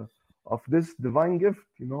this divine gift.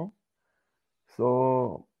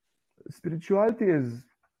 So spirituality is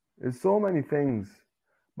so many things,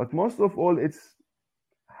 but most of all, it's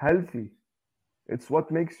healthy. It's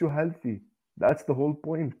what makes you healthy. That's the whole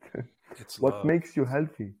point. It's What love. makes you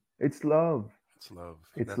healthy? It's love. It's love.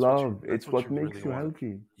 It's That's what you. love. That's It's what you what makes really you want.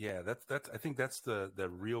 healthy. Yeah, that's. I think that's the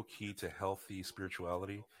real key to healthy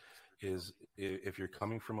spirituality is if you're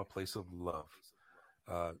coming from a place of love.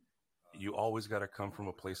 Uh, you always got to come from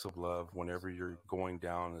a place of love whenever you're going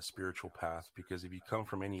down a spiritual path, because if you come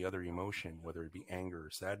from any other emotion, whether it be anger or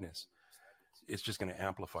sadness, it's just going to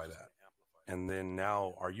amplify that. And then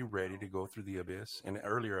now, are you ready to go through the abyss? And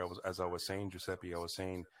earlier, as I was saying, Giuseppe, I was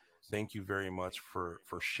saying thank you very much for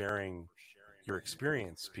sharing your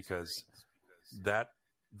experience, because that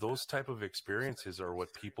those type of experiences are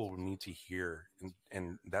what people need to hear,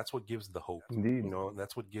 and that's what gives the hope. Indeed.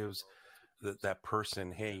 That's what gives that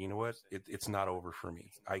person, hey, you know what, it's not over for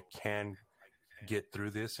me. I can get through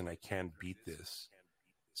this and I can beat this.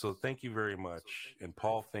 So thank you very much. And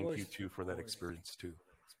Paul, thank you too for that experience too.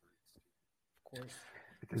 Of course.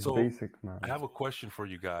 It is So basic, man. I have a question for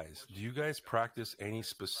you guys. Do you guys practice any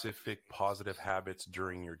specific positive habits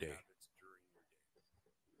during your day?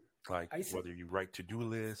 Like whether you write to-do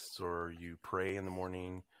lists or you pray in the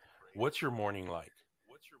morning. What's your morning like?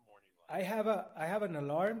 I have an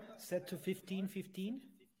alarm set to 15:15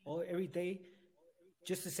 every day,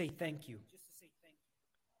 just to say thank you.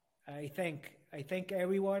 I thank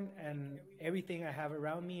everyone and everything I have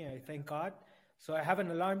around me. I thank God. So I have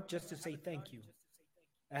an alarm just to say thank you.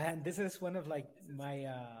 And this is one of like my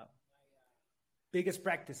biggest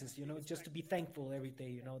practices, just to be thankful every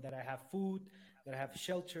day, that I have food, that I have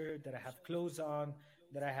shelter, that I have clothes on,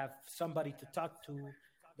 that I have somebody to talk to,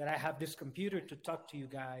 that I have this computer to talk to you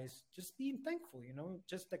guys. Just being thankful,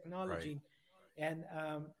 just acknowledging. Right. And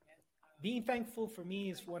being thankful for me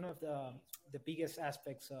is one of the biggest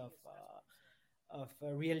aspects of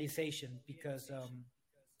realization, because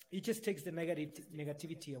it just takes the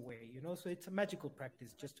negativity away, So it's a magical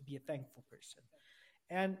practice just to be a thankful person.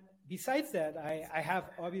 And besides that, I have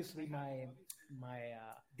obviously my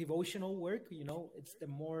devotional work. It's the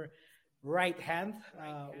more right hand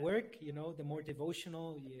work. The more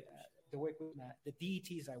devotional, the work with the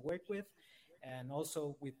deities I work with, and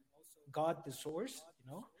also with God, the source.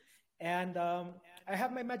 And I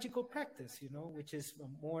have my magical practice, which is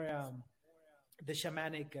more the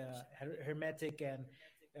shamanic, hermetic, and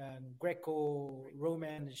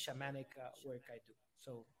Greco-Roman shamanic work I do.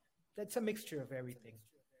 So that's a mixture of everything.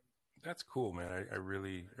 That's cool, man. I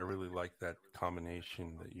really like that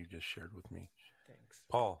combination that you just shared with me. Thanks.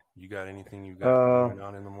 Paul, you got anything you got going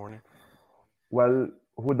on in the morning? Well,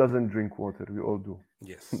 who doesn't drink water? We all do.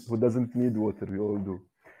 Yes. Who doesn't need water? We all do.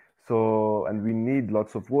 So, and we need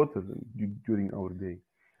lots of water during our day.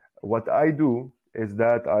 What I do is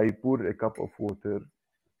that I pour a cup of water.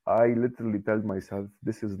 I literally tell myself,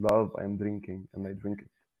 this is love I'm drinking, and I drink it.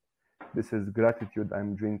 This is gratitude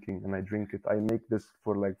I'm drinking, and I drink it. I make this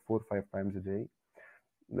for like 4 or 5 times a day.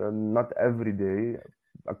 Not every day,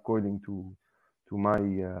 according to my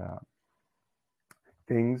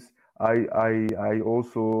things. I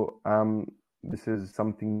also am, this is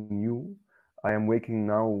something new. I am waking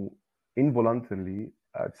now involuntarily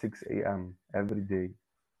at 6 a.m. every day,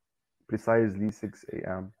 precisely 6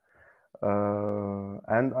 a.m.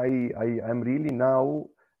 And I'm really now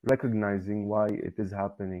recognizing why it is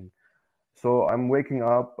happening. So I'm waking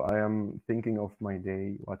up, I am thinking of my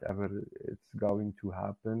day, whatever it's going to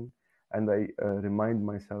happen. And I remind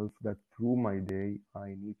myself that through my day,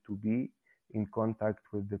 I need to be in contact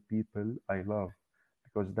with the people I love,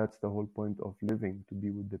 because that's the whole point of living, to be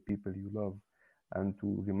with the people you love, and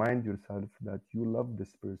to remind yourself that you love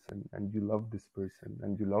this person, and you love this person,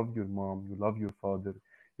 and you love your mom, you love your father,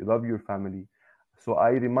 you love your family. So I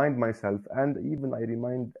remind myself, and even I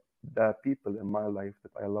remind the people in my life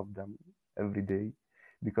that I love them every day,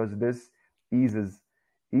 because this eases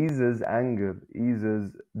anger,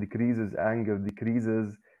 decreases anger,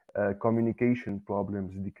 decreases communication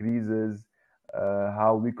problems, decreases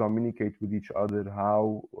how we communicate with each other,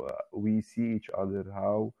 how we see each other,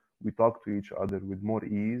 how we talk to each other with more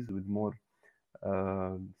ease, with more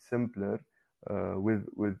simpler,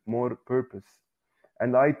 with more purpose.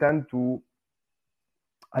 And I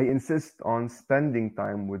insist on spending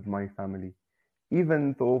time with my family,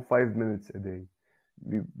 even though 5 minutes a day.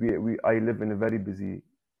 I live in a very busy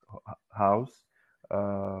house.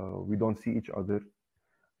 We don't see each other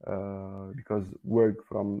because work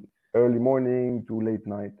from early morning to late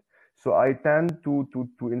night. So I tend to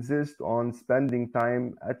insist on spending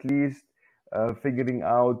time, at least figuring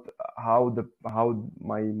out how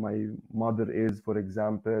my mother is, for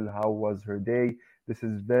example, how was her day. This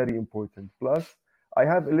is very important. Plus, I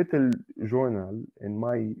have a little journal in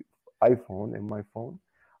my iPhone, in my phone.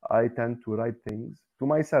 I tend to write things to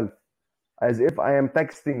myself as if I am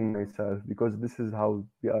texting myself, because this is how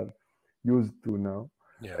we are used to now.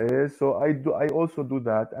 Yeah. So I also do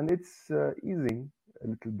that, and it's easing a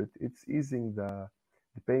little bit. It's easing the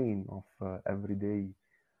pain of everyday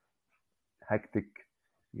hectic,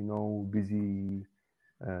 busy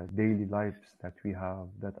daily lives that we have,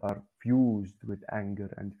 that are fused with anger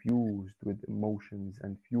and fused with emotions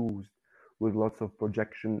and fused with lots of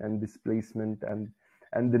projection and displacement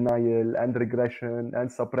and denial and regression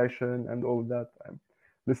and suppression and all that. I'm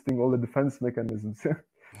listing all the defense mechanisms.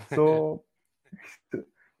 So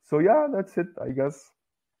yeah, that's it, I guess.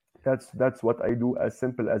 That's what I do, as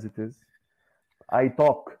simple as it is. I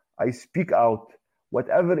talk, I speak out.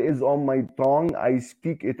 Whatever is on my tongue, I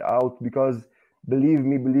speak it out, because believe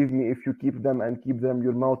me, if you keep them and keep them,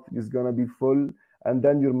 your mouth is gonna be full, and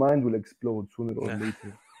then your mind will explode sooner or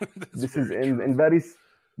later. That's This is very true.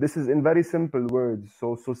 this is in very simple words.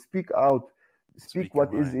 So speak out, speak Speak your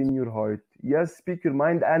what is mind. in your heart. Yes, speak your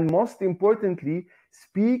mind, and most importantly,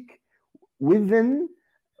 speak within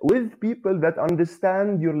with people that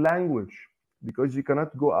understand your language, because you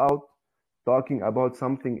cannot go out talking about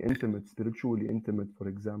something intimate, spiritually intimate, for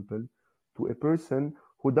example, to a person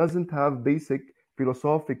who doesn't have basic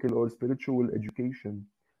philosophical or spiritual education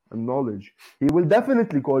and knowledge. He will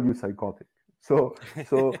definitely call you psychotic. So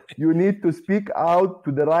you need to speak out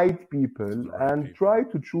to the right people The right and people. try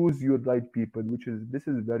to choose your right people, which is this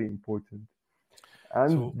is very important,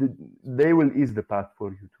 and So they will ease the path for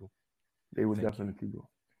you too. They will thank you. definitely go.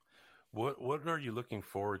 What are you looking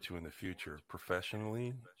forward to in the future,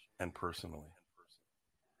 professionally and personally?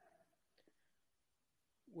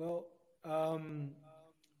 Well,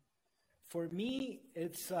 for me,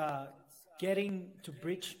 it's getting to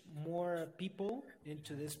bridge more people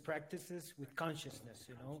into these practices with consciousness,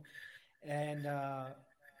 you know. And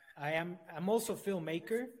I'm also a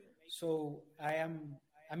filmmaker, so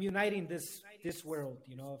I'm uniting this world,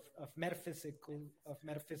 you know, of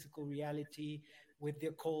metaphysical reality with the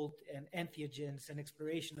occult and entheogens and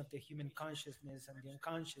exploration of the human consciousness and the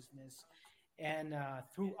unconsciousness, and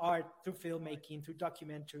through art, through filmmaking, through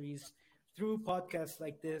documentaries, through podcasts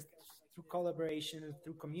like this, through collaboration,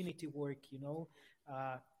 through community work, you know,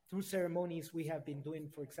 uh, through ceremonies we have been doing,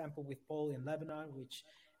 for example, with Paul in Lebanon, which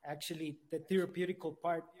actually the therapeutical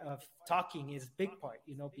part of talking is big part,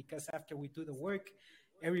 you know, because after we do the work,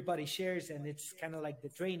 everybody shares, and it's kind of like the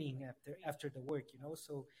training after the work, you know.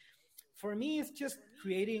 So for me, it's just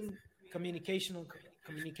creating communicational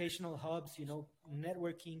communicational hubs, you know,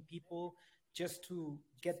 networking people just to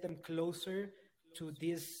get them closer to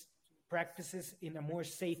these practices in a more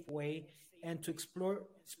safe way, and to explore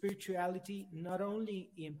spirituality not only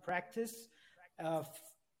in practice of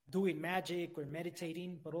doing magic or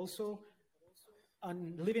meditating, but also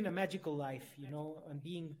on living a magical life, you know, on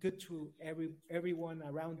being good to everyone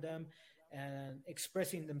around them, and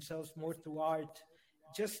expressing themselves more through art,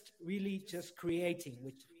 just really just creating,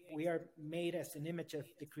 which we are made as an image of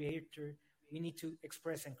the creator. We need to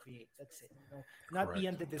express and create. That's it. You know, not be Correct.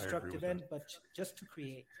 on the I agree destructive with that. end, but just to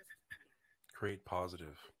create. Create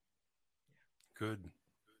positive. Good.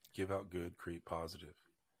 Give out good, create positive.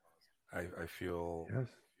 I feel Yes.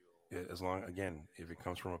 as long, again, if it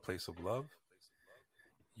comes from a place of love,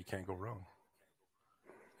 you can't go wrong.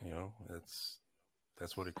 You know,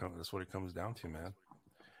 that's what it comes down to, man.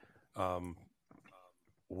 Um,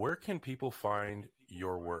 where can people find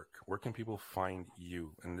your work? Where can people find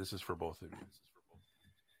you? And this is for both of you.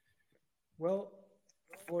 Well,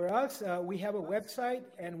 for us, we have a website,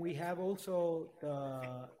 and we have also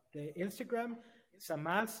the Instagram,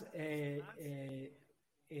 Samas,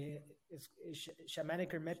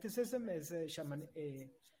 shamanic hermeticism, is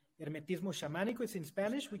hermetismo chamánico. It's in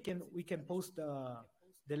Spanish. We can post the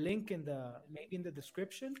link in the maybe in the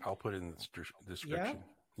description. I'll put it in the Yeah, description.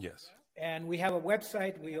 Yes. and we have a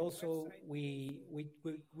website. We also we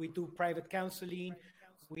do private counseling.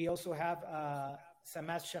 We also have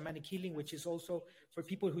Samas Shamanic Healing, which is also for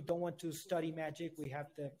people who don't want to study magic. We have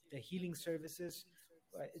the healing services.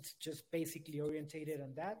 It's just basically orientated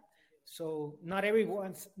on that. So not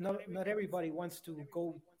everybody wants to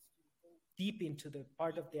go deep into the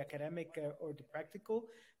part of the academic or the practical,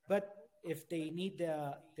 but if they need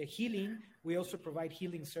the healing, we also provide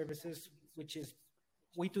healing services, which is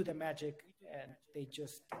we do the magic, and they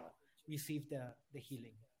just receive the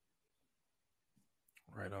healing.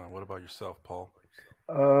 Right on. What about yourself, Paul?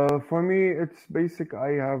 For me, it's basic.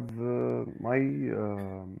 I have my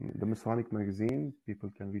the Masonic magazine. People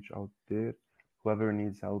can reach out there. Whoever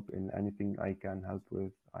needs help in anything I can help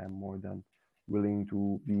with, I am more than willing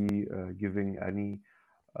to be giving any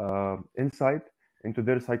insight into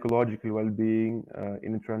their psychological well-being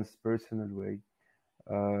in a transpersonal way.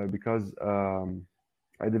 Because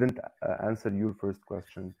I didn't answer your first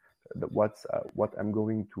question. What I'm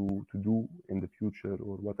going to do in the future,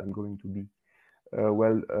 or what I'm going to be.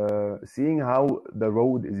 Seeing how the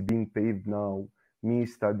road is being paved now, me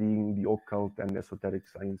studying the occult and esoteric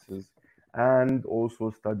sciences, and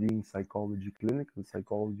also studying psychology, clinical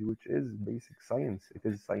psychology, which is basic science. It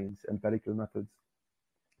is science, empirical methods.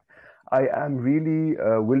 I am really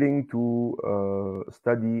willing to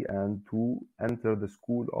study and to enter the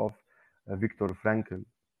school of Viktor Frankl,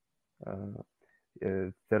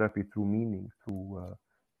 therapy through meaning,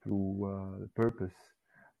 through purpose.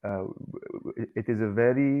 uh, it is a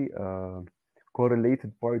very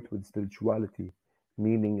correlated part with spirituality,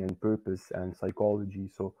 meaning and purpose and psychology.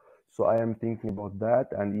 So I am thinking about that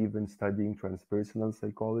and even studying transpersonal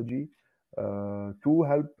psychology to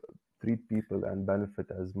help treat people and benefit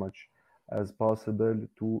as much as possible,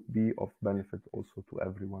 to be of benefit also to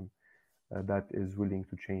everyone that is willing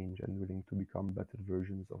to change and willing to become better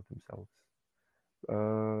versions of themselves.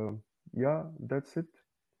 Uh, yeah, that's it.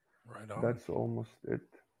 Right on. That's almost it.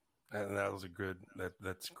 And that was a good,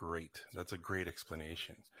 that's great. That's a great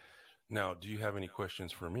explanation. Now, do you have any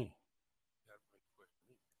questions for me?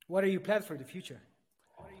 What are your plans for the future?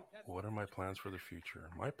 What are my plans for the future?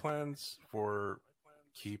 My plans for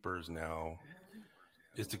Keepers now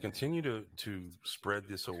is to continue to spread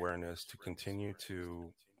this awareness, to continue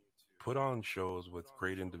to put on shows with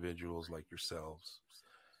great individuals like yourselves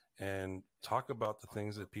and talk about the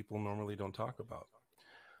things that people normally don't talk about.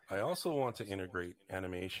 I also want to integrate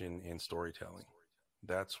animation in storytelling.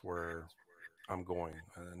 That's where I'm going,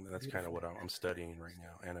 and that's kind of what I'm studying right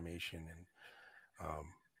now, animation, and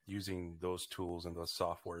using those tools and those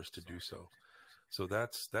softwares to do so. So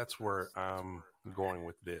that's where I'm going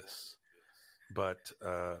with this. But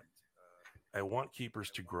I want Keepers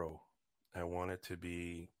to grow. I want it to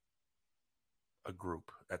be a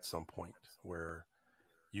group at some point where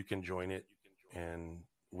you can join it and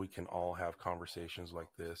we can all have conversations like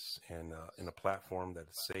this, and in a platform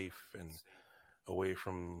that's safe and away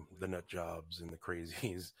from the nut jobs and the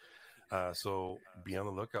crazies. So be on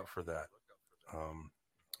the lookout for that.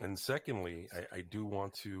 And secondly, I do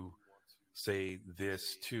want to say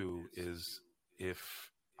this too, is if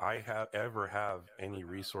I have any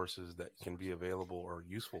resources that can be available or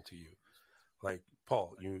useful to you, like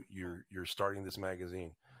Paul, you're starting this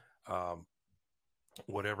magazine. Um,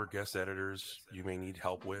 whatever guest editors you may need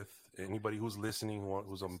help with, anybody who's listening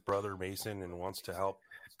who's a brother Mason and wants to help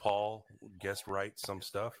Paul guest write some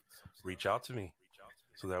stuff, reach out to me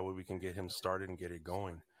so that way we can get him started and get it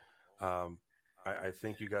going. Um, I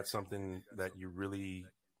think you got something that you really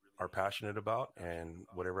are passionate about, and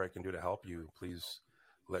whatever I can do to help you, please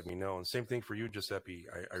let me know. And same thing for you, Giuseppe.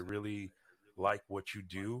 I really like what you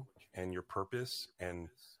do and your purpose, and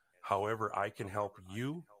however I can help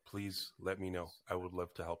you, please let me know. I would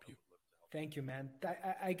love to help you. Thank you, man.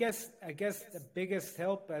 I guess the biggest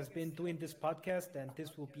help has been doing this podcast, and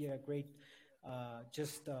this will be a great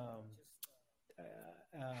just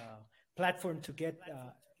platform to get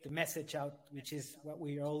the message out, which is what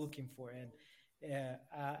we are all looking for. And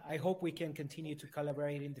I hope we can continue to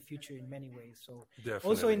collaborate in the future in many ways. So Definitely.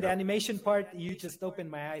 also in the animation part, you just opened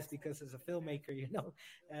my eyes because as a filmmaker,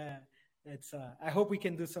 it's I hope we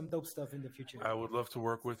can do some dope stuff in the future. I would love to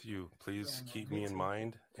work with you. Please keep me in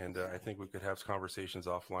mind. And I think we could have conversations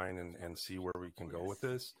offline and see where we can go with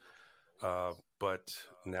this. But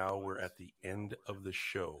now we're at the end of the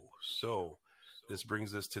show. So this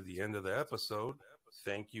brings us to the end of the episode.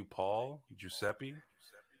 Thank you, Paul, Giuseppe,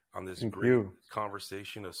 on this Thank great you.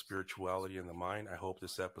 conversation of spirituality and the mind. I hope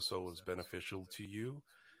this episode was beneficial to you.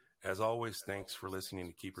 As always, thanks for listening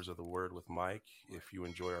to Keepers of the Word with Mike. If you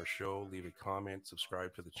enjoy our show, leave a comment,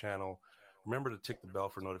 subscribe to the channel. Remember to tick the bell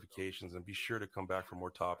for notifications, and be sure to come back for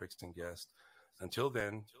more topics and guests. Until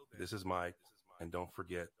then, this is Mike, and don't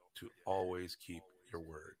forget to always keep your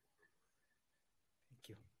word.